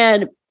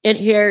 And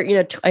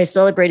here, I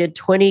celebrated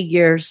 20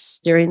 years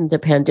during the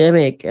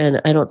pandemic,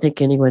 and I don't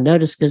think anyone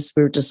noticed because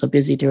we were just so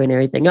busy doing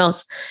everything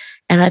else.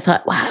 And I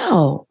thought,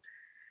 wow,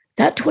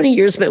 that 20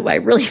 years went by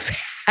really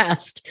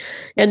fast.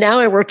 And now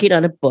I'm working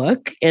on a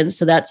book. And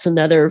so that's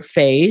another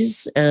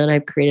phase. And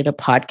I've created a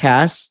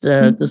podcast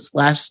this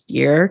last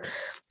year.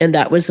 And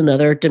that was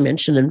another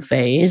dimension and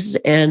phase.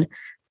 And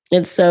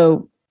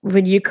so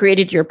when you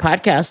created your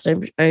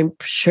podcast, I'm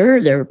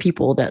sure there were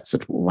people that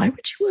said, why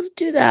would you want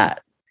to do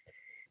that?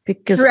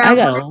 Because I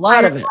got a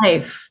lot of it.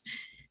 Life.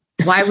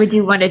 Why would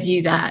you want to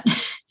do that?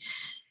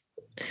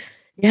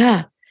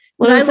 Yeah.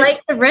 Well, I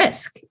like the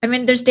risk. I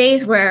mean, there's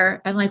days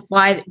where I'm like,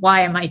 why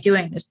am I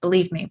doing this?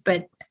 Believe me,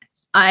 but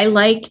I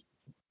like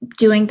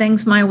doing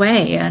things my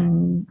way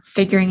and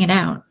figuring it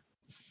out.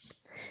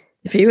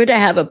 If you were to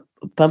have a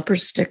bumper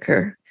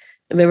sticker,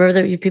 remember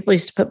that people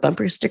used to put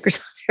bumper stickers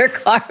on their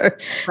car. Right?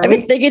 I've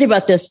been thinking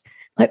about this.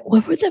 Like,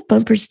 what would that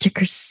bumper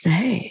sticker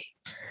say?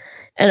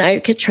 And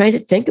I kept trying to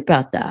think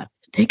about that.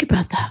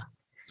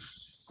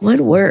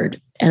 One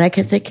word. And I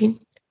kept thinking,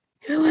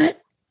 you know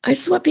what? I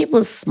just want people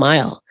to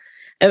smile.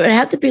 It would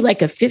have to be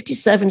like a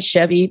 57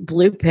 Chevy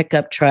blue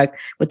pickup truck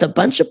with a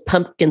bunch of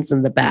pumpkins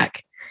in the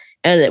back.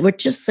 And it would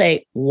just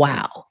say,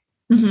 wow.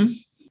 Mm-hmm.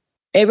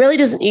 It really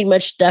doesn't need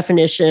much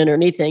definition or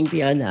anything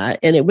beyond that.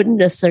 And it wouldn't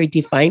necessarily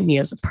define me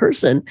as a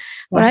person.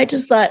 But I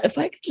just thought if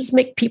I could just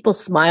make people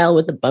smile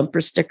with a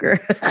bumper sticker,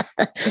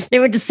 they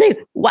would just say,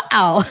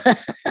 wow.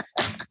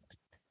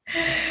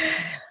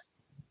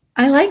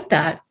 I like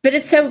that. But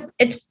it's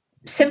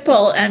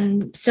simple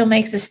and still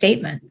makes a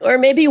statement. Or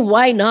maybe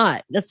why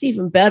not? That's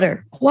even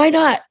better. Why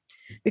not?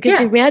 Because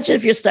imagine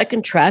if you're stuck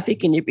in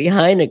traffic and you're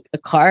behind a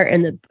car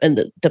and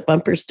the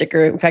bumper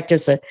sticker. In fact,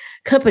 there's a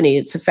company,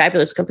 it's a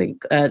fabulous company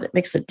that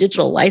makes a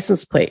digital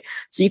license plate.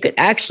 So you could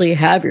actually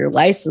have your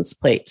license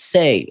plate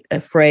say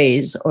a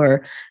phrase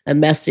or a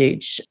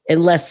message,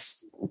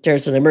 unless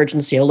there's an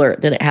emergency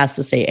alert, then it has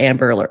to say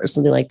Amber Alert or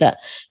something like that.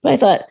 But I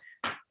thought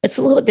it's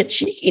a little bit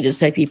cheeky to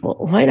say people,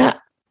 why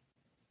not?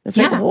 It's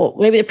like, well,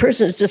 maybe the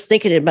person is just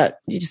thinking about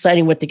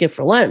deciding what to get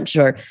for lunch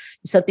or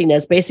something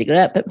that's basically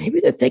that, but maybe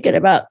they're thinking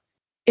about,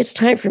 it's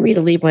time for me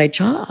to leave my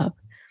job.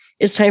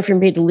 It's time for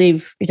me to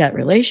leave that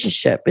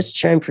relationship. It's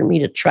time for me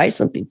to try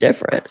something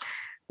different.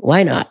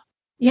 Why not?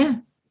 Yeah.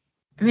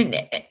 I mean,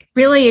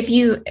 really, if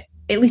you,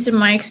 at least in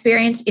my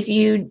experience, if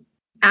you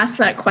ask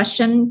that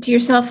question to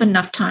yourself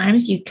enough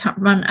times, you can't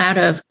run out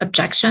of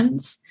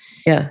objections.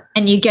 Yeah.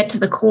 And you get to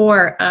the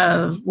core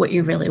of what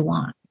you really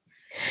want.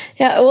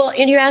 Yeah. Well,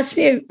 and you asked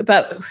me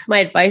about my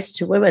advice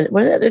to women.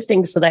 One of the other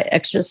things that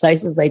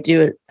exercises I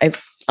do, and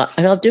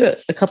I'll do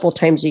it a couple of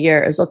times a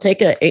year, is I'll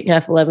take an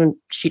 8.5, 11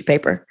 sheet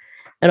paper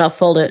and I'll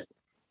fold it.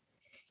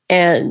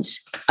 And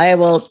I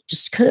will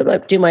just kind of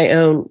like do my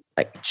own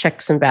like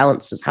checks and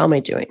balances. How am I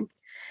doing?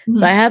 Mm-hmm.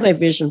 So I have my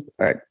vision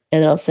board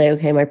and I'll say,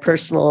 okay, my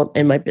personal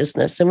and my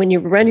business. And when you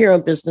run your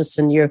own business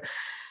and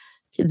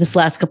this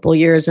last couple of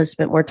years, I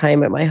spent more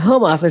time at my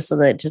home office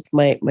than I did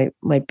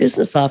my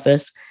business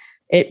office.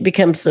 It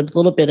becomes a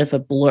little bit of a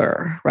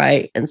blur,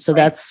 right? And so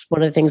that's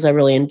one of the things I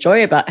really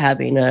enjoy about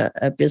having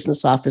a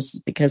business office, is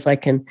because I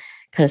can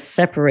kind of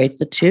separate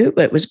the two.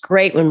 But it was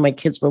great when my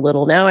kids were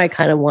little. Now I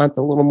kind of want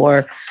a little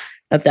more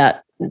of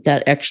that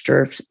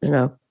extra,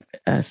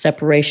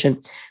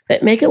 separation.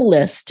 But make a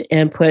list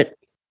and put,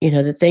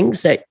 the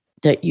things that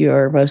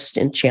you're most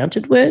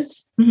enchanted with,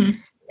 mm-hmm.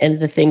 and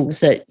the things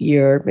that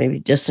you're maybe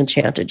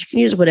disenchanted. You can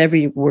use whatever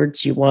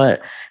words you want.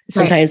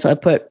 Sometimes I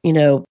put,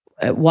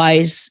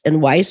 wise and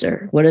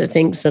wiser. What are the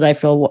things that I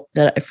feel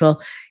that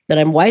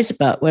I'm wise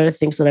about? What are the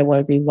things that I want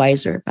to be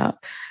wiser about?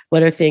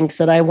 What are things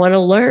that I want to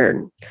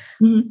learn?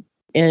 Mm-hmm.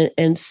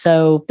 And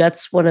so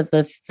that's one of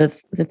the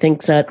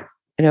things that,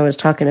 I was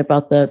talking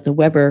about the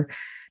Weber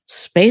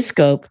Space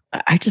Scope.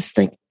 I just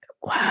think,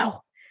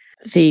 wow,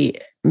 the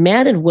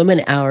man and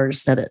woman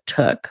hours that it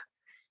took.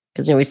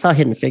 Because we saw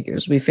Hidden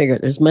Figures. We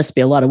figured there must be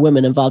a lot of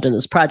women involved in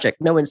this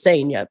project. No one's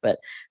saying yet, but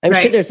I'm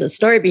sure there's a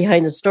story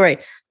behind the story.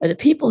 The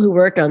people who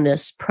worked on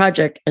this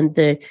project and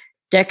the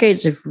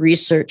decades of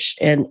research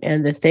and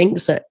the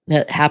things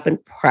that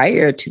happened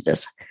prior to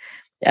this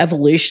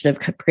evolution of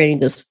creating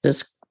this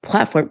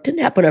platform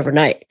didn't happen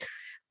overnight.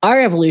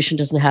 Our evolution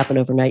doesn't happen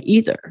overnight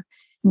either.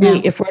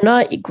 No. If we're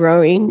not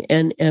growing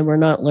and we're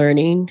not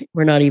learning,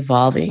 we're not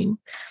evolving.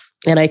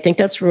 And I think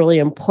that's really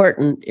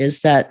important,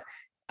 is that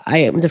I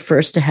am the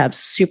first to have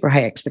super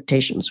high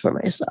expectations for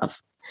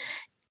myself,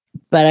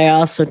 but I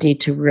also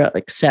need to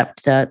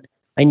accept that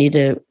I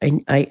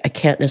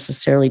can't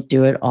necessarily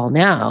do it all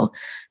now.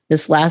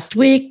 This last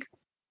week,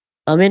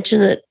 I'll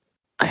mention it.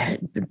 I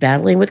had been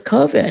battling with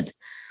COVID.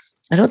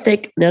 I don't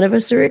think none of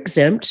us are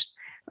exempt.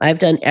 I've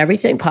done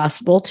everything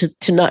possible to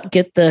not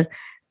get the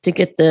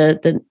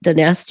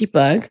nasty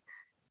bug,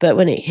 but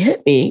when it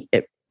hit me,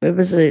 it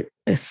was a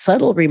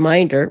subtle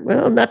reminder.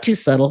 Well, not too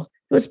subtle.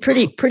 It was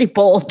pretty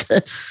bold.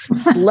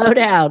 Slow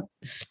down,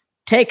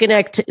 take a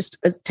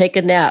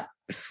nap,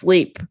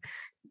 sleep,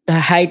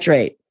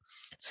 hydrate,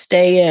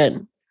 stay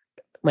in.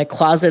 My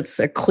closets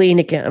are clean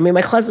again. I mean,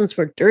 my closets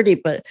were dirty,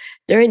 but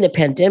during the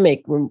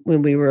pandemic,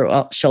 when we were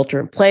all shelter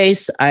in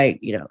place,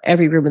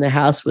 every room in the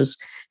house was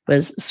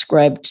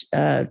scrubbed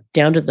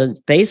down to the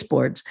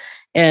baseboards.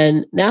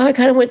 And now I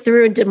kind of went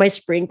through and did my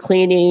spring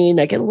cleaning.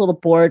 I get a little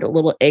bored, a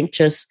little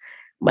anxious.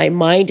 My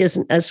mind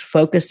isn't as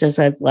focused as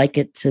I'd like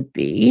it to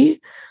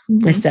be.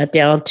 Mm-hmm. I sat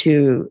down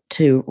to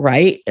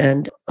write,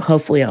 and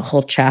hopefully a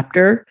whole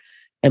chapter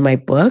in my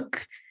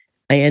book.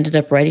 I ended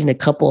up writing a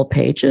couple of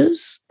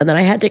pages, and then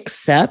I had to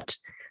accept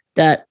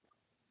that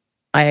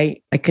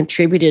I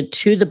contributed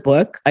to the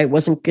book. I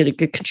wasn't going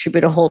to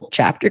contribute a whole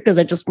chapter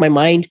because my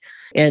mind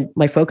and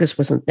my focus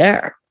wasn't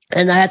there.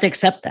 And I had to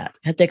accept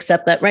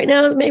that. Right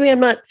now, maybe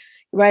I'm not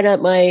right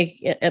at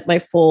my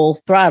full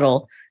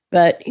throttle,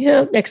 but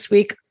next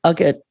week I'll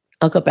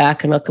go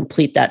back and I'll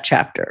complete that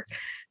chapter.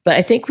 But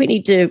I think we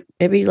need to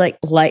maybe like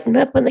lighten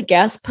up on the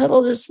gas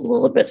pedal just a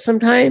little bit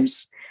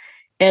sometimes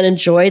and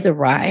enjoy the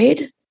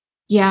ride.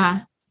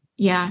 Yeah.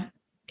 Yeah.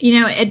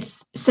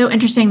 It's so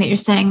interesting that you're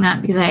saying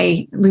that, because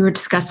we were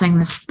discussing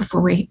this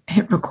before we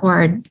hit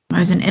record. I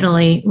was in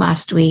Italy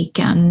last week,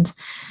 and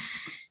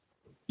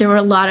there were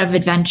a lot of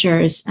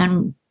adventures,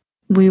 and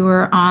we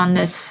were on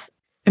this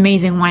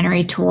amazing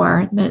winery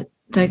tour that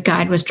the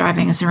guide was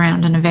driving us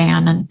around in a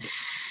van. And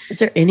is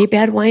there any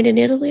bad wine in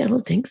Italy? I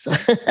don't think so.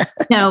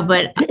 No,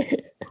 but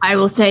I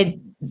will say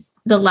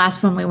the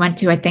last one we went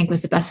to, I think,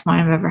 was the best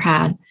wine I've ever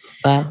had.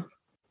 Wow.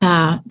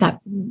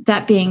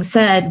 That being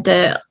said,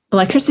 the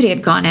electricity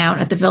had gone out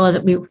at the villa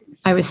that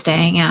I was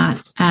staying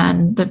at,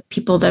 and the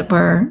people that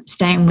were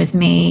staying with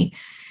me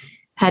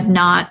had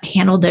not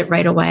handled it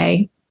right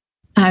away.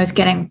 I was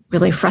getting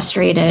really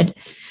frustrated,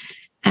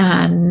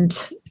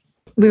 and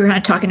we were kind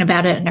of talking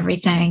about it and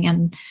everything.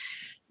 And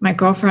my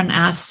girlfriend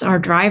asked our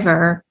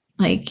driver,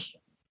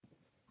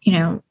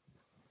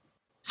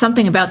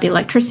 something about the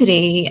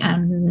electricity,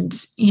 and,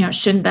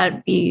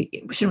 shouldn't we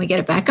get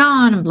it back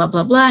on, and blah,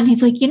 blah, blah. And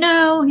he's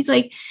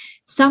like,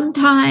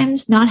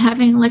 sometimes not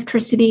having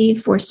electricity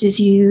forces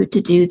you to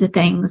do the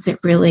things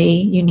that really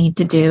you need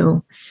to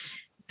do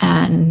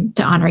and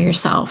to honor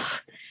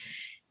yourself.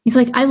 He's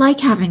like, I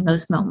like having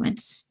those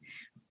moments,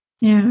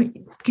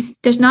 because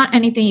there's not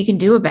anything you can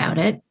do about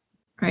it,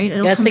 right?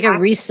 That's like a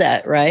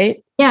reset,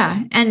 right?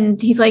 Yeah.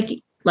 And he's like,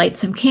 light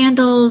some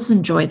candles,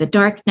 enjoy the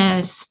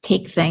darkness,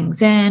 take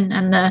things in.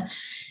 And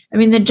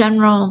the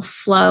general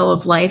flow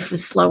of life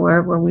was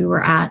slower where we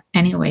were at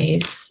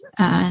anyways.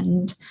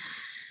 And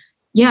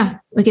yeah,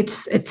 like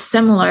it's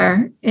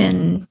similar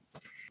in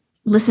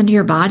listen to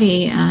your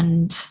body,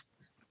 and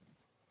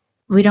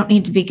we don't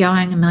need to be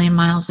going a million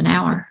miles an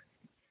hour.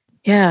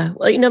 Yeah.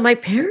 Well, my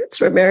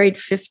parents were married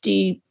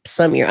 50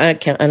 some years. I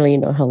don't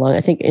even know how long.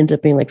 I think it ended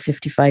up being like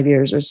 55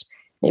 years, or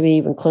maybe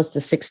even close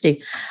to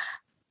 60.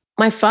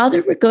 My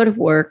father would go to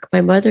work.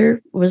 My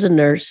mother was a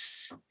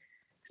nurse,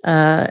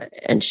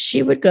 and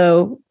she would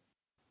go.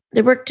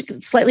 They worked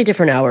slightly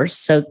different hours.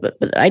 So, but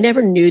I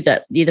never knew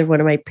that either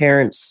one of my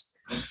parents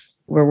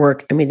were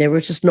work. I mean, there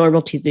was just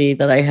normal TV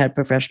that I had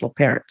professional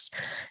parents.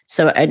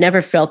 So I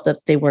never felt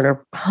that they weren't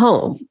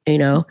home,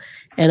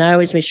 and I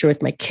always made sure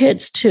with my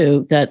kids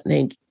too, that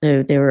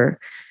they were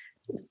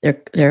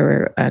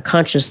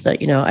conscious that,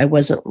 I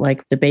wasn't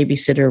like the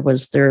babysitter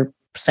was their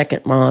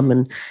second mom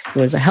and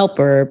was a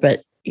helper,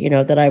 but,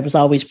 that I was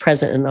always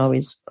present and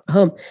always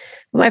home.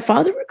 My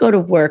father would go to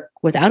work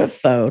without a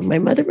phone. My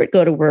mother would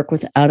go to work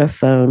without a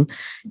phone,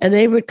 and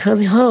they would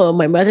come home.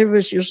 My mother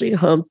was usually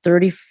home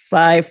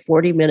 35,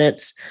 40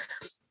 minutes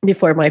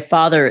before my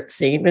father, it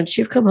seemed. And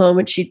she'd come home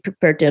and she'd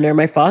prepare dinner.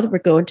 My father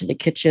would go into the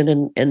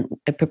kitchen and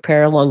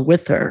prepare along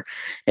with her.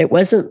 It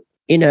wasn't,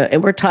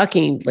 and we're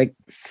talking like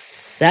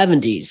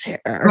 70s here.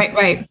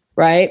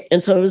 Right.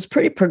 And so it was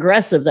pretty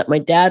progressive that my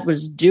dad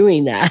was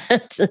doing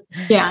that.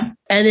 Yeah.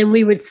 And then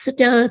we would sit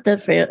down at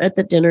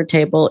the dinner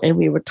table, and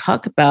we would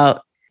talk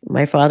about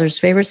my father's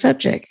favorite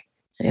subject,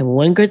 and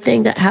one good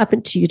thing that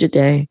happened to you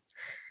today,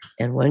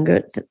 and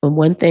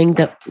one thing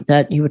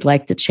that you would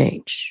like to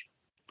change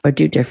or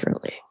do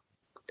differently.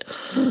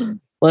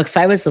 Well, if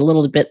I was a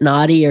little bit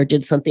naughty or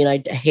did something,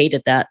 I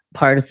hated that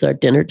part of the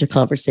dinner to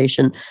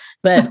conversation.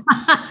 But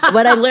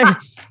what I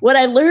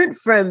learned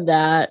from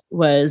that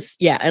was,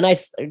 and I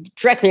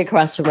directly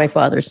across from my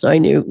father. So I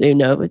knew,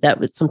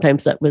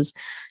 that was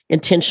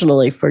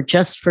intentionally for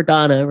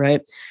Donna.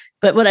 Right.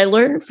 But what I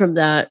learned from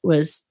that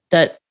was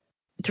that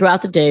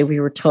throughout the day, we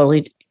were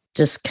totally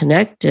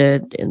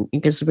disconnected, and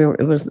because we were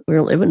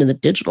living in the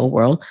digital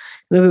world.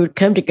 We would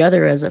come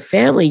together as a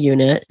family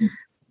unit.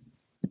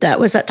 That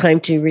was that time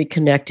to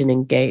reconnect and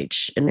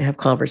engage and have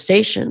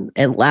conversation,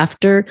 and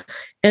laughter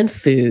and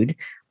food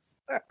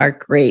are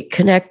great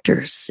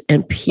connectors.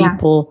 And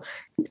people,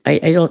 I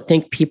don't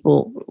think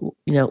people,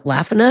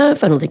 laugh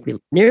enough. I don't think we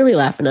nearly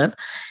laugh enough.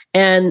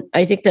 And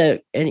I think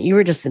and you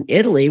were just in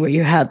Italy where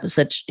you have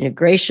such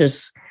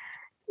gracious,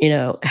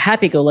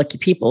 happy-go-lucky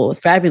people with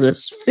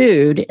fabulous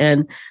food,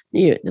 and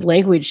the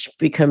language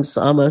becomes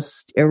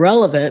almost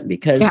irrelevant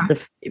because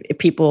the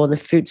people and the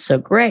food's so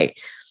great.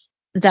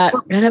 That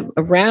kind of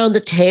around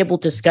the table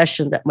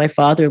discussion that my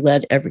father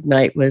led every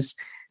night was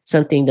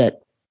something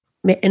that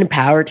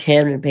empowered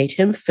him and made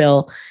him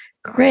feel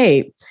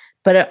great.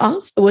 but it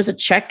also was a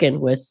check-in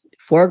with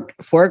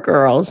four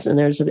girls, and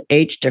there's an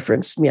age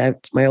difference.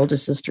 My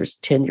oldest sister is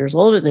 10 years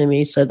older than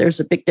me, so there's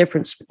a big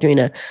difference between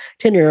a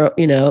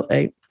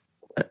 10-year-old,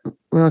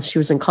 well, she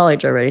was in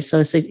college already, so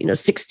I say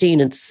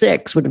 16 and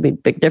 6 would be a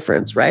big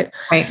difference, right?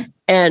 Right.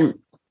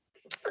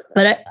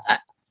 But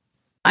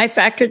I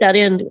factored that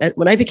in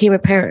when I became a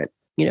parent.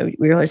 We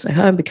realized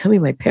I'm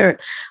becoming my parent.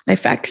 I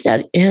factored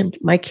that in.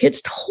 My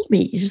kids told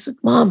me, he said,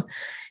 "Mom,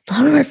 a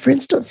lot of our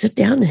friends don't sit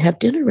down and have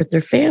dinner with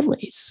their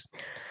families."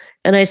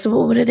 And I said,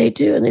 "Well, what do they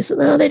do?" And they said,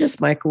 "No, they just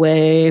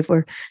microwave,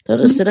 or they'll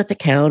just sit at the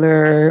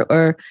counter,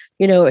 or,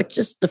 it's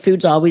just the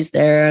food's always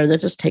there. They'll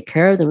just take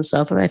care of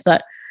themselves." And I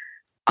thought,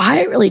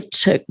 I really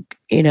took,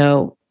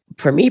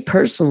 for me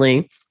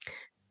personally,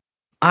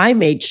 I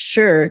made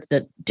sure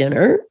that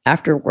dinner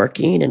after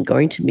working and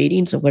going to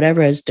meetings or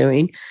whatever I was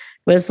doing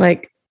was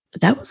like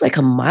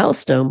a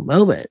milestone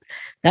moment.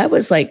 That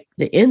was like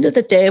the end of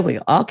the day. We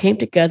all came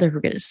together. We're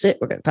going to sit.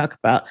 We're going to talk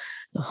about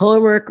the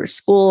homework or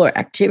school or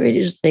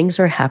activities, things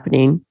are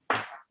happening,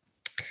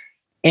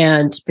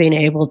 and being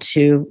able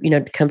to,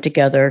 come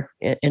together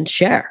and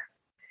share.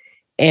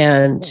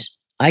 And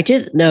I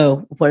didn't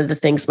know one of the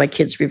things my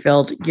kids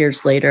revealed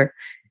years later.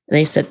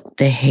 They said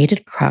they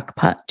hated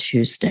Crockpot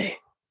Tuesday.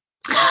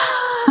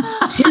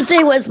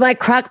 Tuesday was my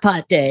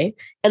Crockpot day.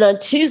 And on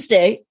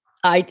Tuesday,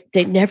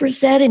 they never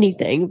said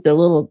anything. They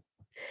were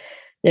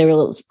a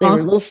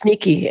little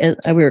sneaky. And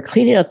we were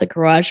cleaning out the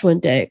garage one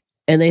day,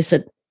 and they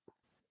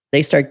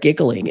start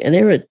giggling, and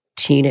they were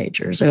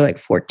teenagers. They're like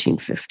 14,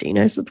 15.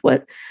 I said,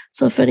 "What?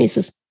 So funny." He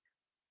says,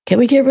 "Can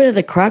we get rid of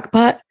the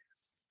Crockpot?"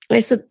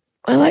 I said,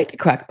 "I like the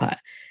Crockpot."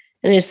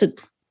 And they said,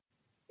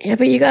 "Yeah,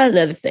 but you got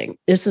another thing.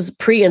 This is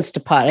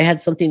pre-Instapot. I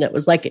had something that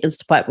was like an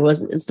Instapot, but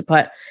wasn't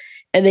Instapot."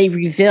 And they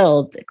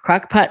revealed that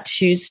Crockpot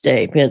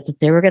Tuesday meant that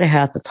they were going to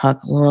have to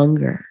talk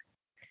longer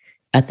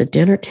at the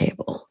dinner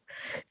table.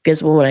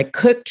 Because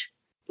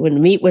when the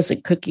meat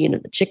wasn't cooking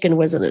and the chicken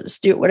wasn't in a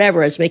stew,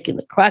 whatever, I was making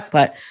the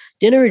Crockpot,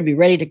 dinner would be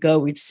ready to go.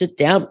 We'd sit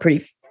down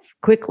pretty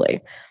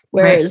quickly.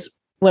 Whereas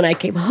when I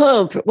came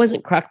home, if it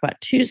wasn't Crockpot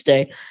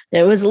Tuesday,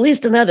 there was at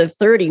least another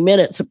 30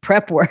 minutes of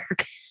prep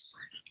work.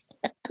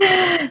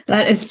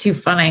 That is too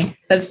funny.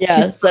 So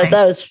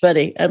that was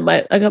funny. And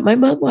my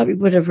mom probably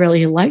would have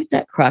really liked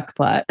that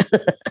Crockpot.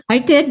 I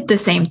did the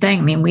same thing.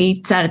 I mean,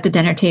 we sat at the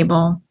dinner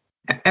table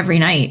every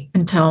night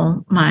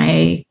until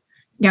my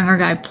younger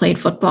guy played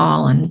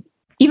football. And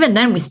even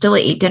then we still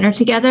ate dinner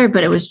together,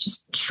 but it was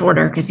just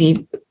shorter because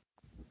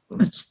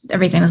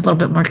everything was a little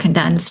bit more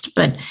condensed.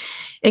 But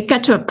it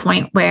got to a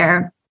point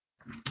where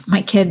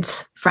my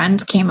kids'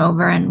 friends came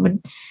over and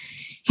would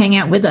hang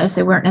out with us.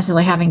 They weren't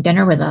necessarily having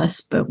dinner with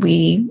us, but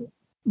we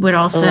would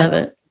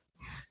also,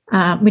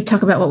 we'd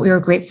talk about what we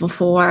were grateful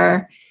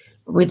for.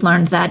 We'd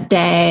learned that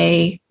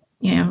day,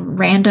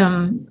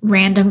 random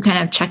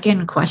kind of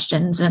check-in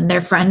questions, and their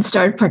friends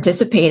started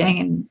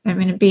participating,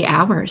 and it'd be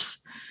hours.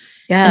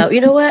 Yeah. You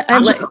know what? I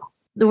like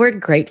the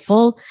word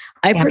grateful.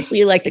 I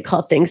personally like to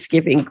call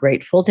Thanksgiving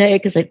Grateful Day,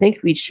 because I think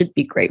we should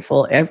be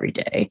grateful every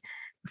day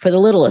for the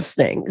littlest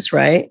things,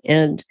 right?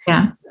 And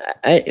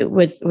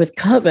with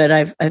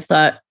COVID, I've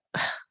thought,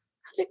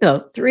 I go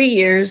 3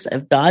 years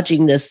of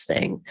dodging this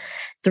thing,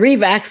 3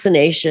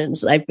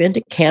 vaccinations. I've been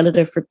to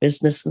Canada for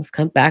business and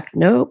come back,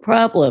 no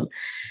problem.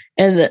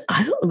 And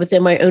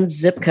within my own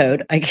zip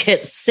code, I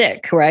get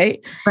sick,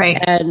 right?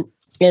 Right.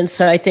 And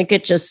so I think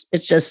it's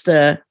just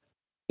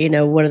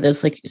one of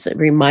those, like you said,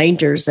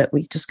 reminders that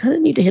we just kind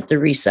of need to hit the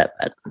reset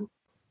button.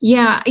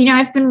 Yeah,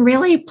 I've been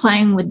really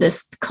playing with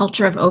this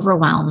culture of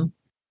overwhelm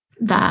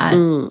that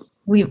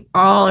we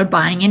all are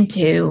buying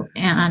into.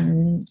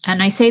 And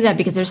I say that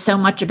because there's so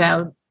much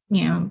about,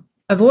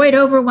 avoid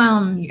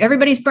overwhelm.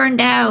 Everybody's burned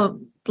out,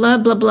 blah,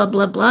 blah, blah,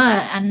 blah,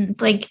 blah. And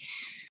it's like,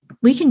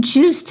 we can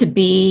choose to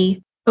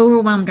be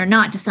overwhelmed or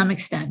not to some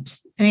extent.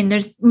 I mean,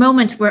 there's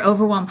moments where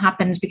overwhelm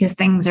happens because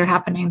things are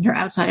happening, they're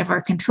outside of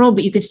our control,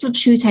 but you could still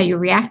choose how you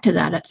react to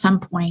that at some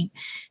point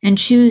and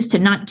choose to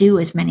not do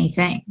as many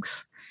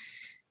things.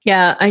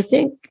 Yeah, I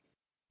think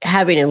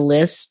having a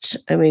list.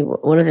 I mean,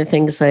 one of the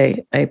things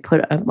I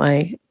put on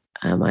my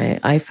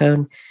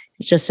iPhone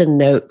is just in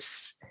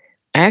notes.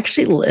 I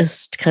actually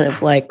list kind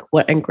of like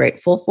what I'm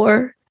grateful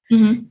for.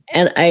 Mm-hmm.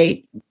 And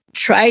I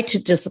try to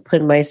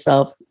discipline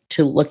myself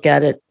to look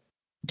at it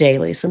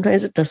daily.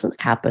 Sometimes it doesn't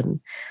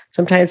happen.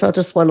 Sometimes I'll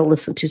just want to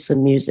listen to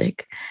some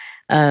music.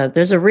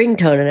 There's a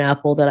ringtone in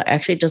Apple that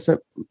actually doesn't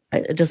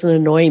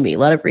annoy me. A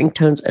lot of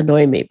ringtones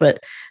annoy me,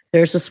 but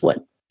there's this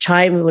one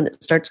chime when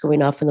it starts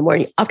going off in the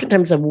morning.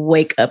 Oftentimes I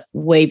wake up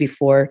way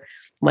before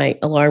my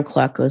alarm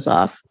clock goes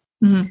off.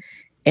 Mm-hmm.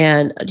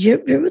 And do you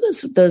remember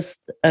those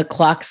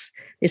clocks?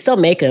 They still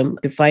make them. You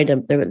could find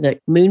them. They're the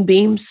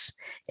moonbeams,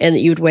 and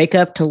you'd wake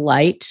up to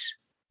light.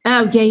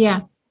 Oh,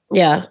 yeah.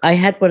 Yeah, I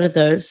had one of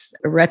those,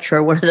 a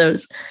retro one of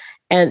those.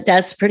 And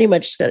that's pretty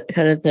much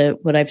kind of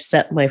what I've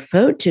set my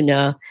phone to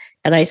now.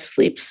 And I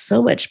sleep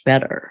so much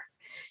better.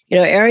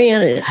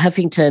 Arianna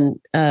Huffington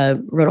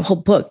wrote a whole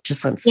book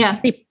just on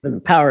sleep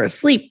and power of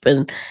sleep.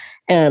 And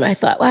I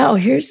thought, wow,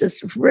 here's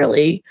this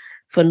really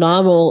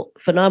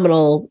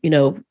phenomenal,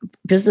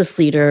 business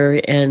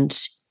leader and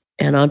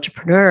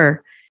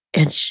entrepreneur.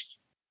 And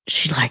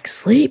she likes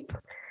sleep,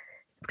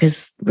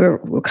 because we're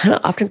kind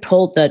of often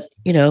told that,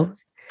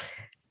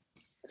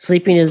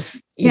 sleeping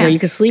is, you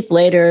can sleep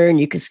later and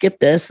you can skip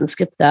this and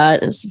skip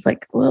that. And it's just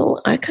like,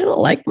 well, I kind of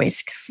like my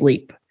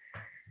sleep.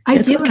 I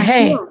do.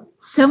 Okay. I feel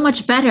so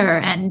much better,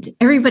 and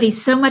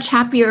everybody's so much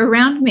happier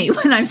around me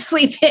when I'm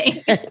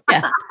sleeping.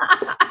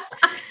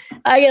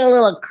 I get a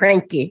little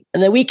cranky,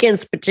 and the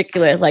weekends,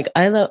 particularly, like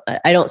I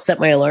don't set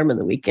my alarm on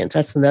the weekends.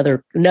 That's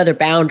another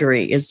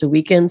boundary. Is the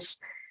weekends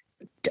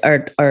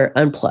are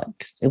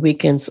unplugged. The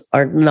weekends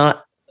are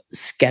not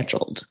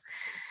scheduled.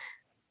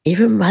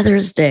 Even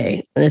Mother's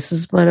Day. This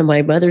is one of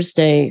my Mother's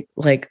Day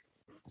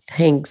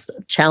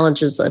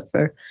challenges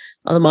for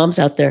all the moms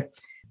out there.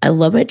 I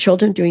love my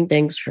children doing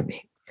things for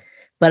me.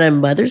 But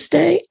on Mother's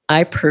Day,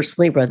 I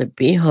personally rather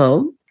be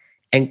home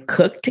and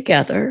cook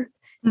together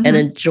and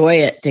enjoy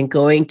it than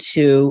going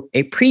to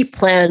a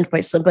pre-planned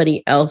by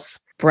somebody else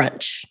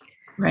brunch.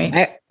 Right.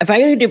 If I'm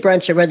going to do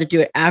brunch, I'd rather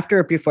do it after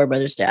or before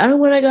Mother's Day. I don't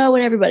want to go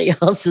when everybody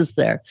else is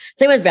there.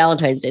 Same with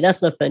Valentine's Day.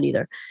 That's no fun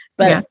either.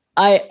 But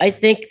I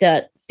think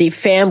that the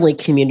family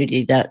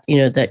community that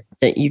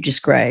you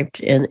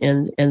described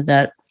and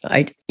that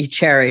you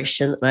cherish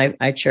and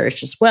I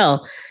cherish as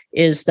well,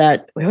 is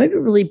that we might be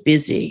really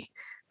busy,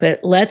 but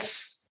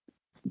let's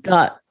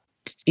not,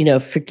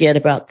 forget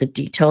about the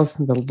details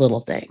and the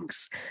little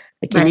things.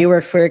 Like when you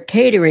work for a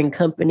catering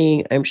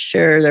company, I'm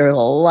sure there are a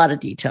lot of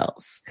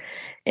details.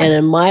 And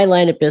in my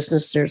line of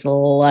business, there's a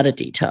lot of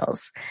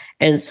details.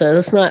 And so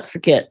let's not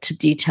forget to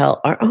detail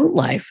our own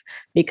life,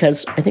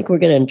 because I think we're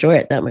going to enjoy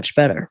it that much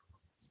better.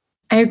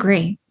 I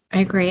agree.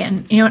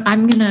 And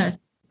I'm going to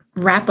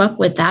wrap up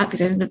with that,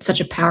 because I think that's such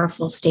a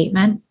powerful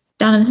statement.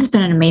 Donna, this has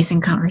been an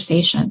amazing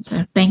conversation.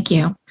 So thank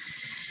you.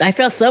 I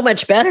feel so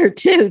much better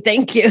too.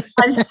 Thank you.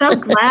 I'm so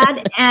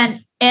glad.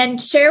 And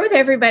share with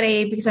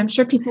everybody, because I'm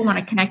sure people want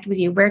to connect with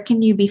you. Where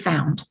can you be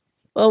found?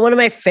 Well, one of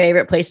my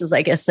favorite places,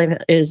 I guess,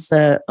 is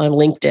on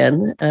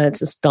LinkedIn. It's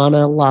just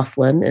Donna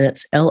Loughlin, and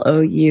it's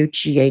Loughlin.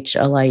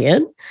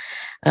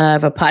 I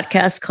have a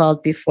podcast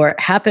called Before It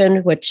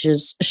Happened, which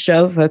is a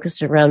show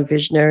focused around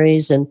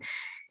visionaries and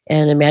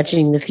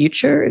imagining the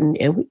future. And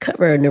we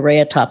cover an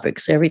array of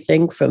topics,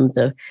 everything from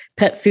the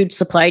pet food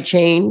supply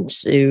chain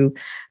to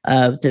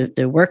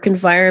the work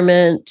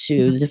environment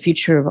to the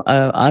future of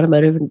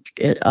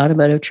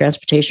automotive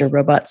transportation,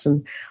 robots,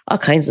 and all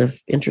kinds of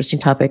interesting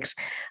topics.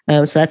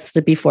 So that's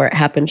the Before It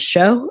Happened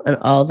show on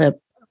all the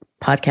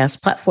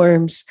podcast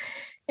platforms.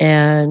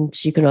 And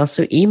you can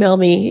also email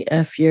me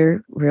if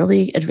you're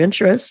really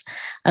adventurous.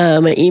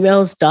 My email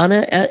is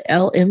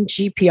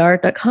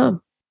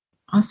donna@lmgpr.com.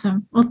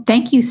 Awesome. Well,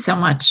 thank you so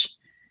much.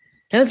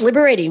 That was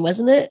liberating,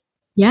 wasn't it?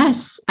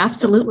 Yes,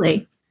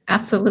 absolutely.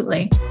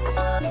 Absolutely.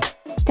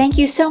 Thank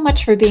you so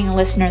much for being a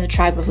listener to the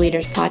Tribe of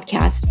Leaders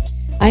podcast.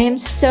 I am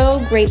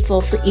so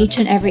grateful for each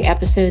and every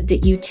episode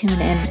that you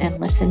tune in and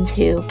listen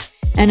to.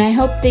 And I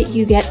hope that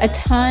you get a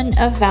ton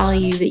of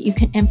value that you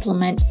can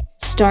implement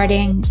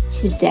starting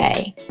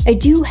today. I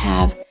do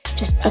have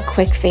just a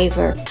quick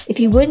favor. If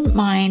you wouldn't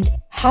mind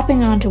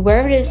hopping on to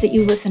wherever it is that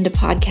you listen to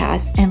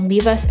podcasts and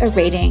leave us a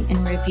rating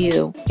and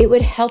review, it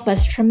would help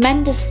us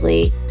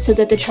tremendously so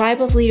that the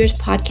Tribe of Leaders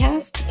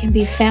podcast can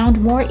be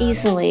found more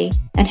easily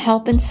and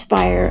help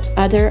inspire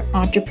other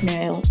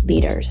entrepreneurial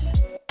leaders.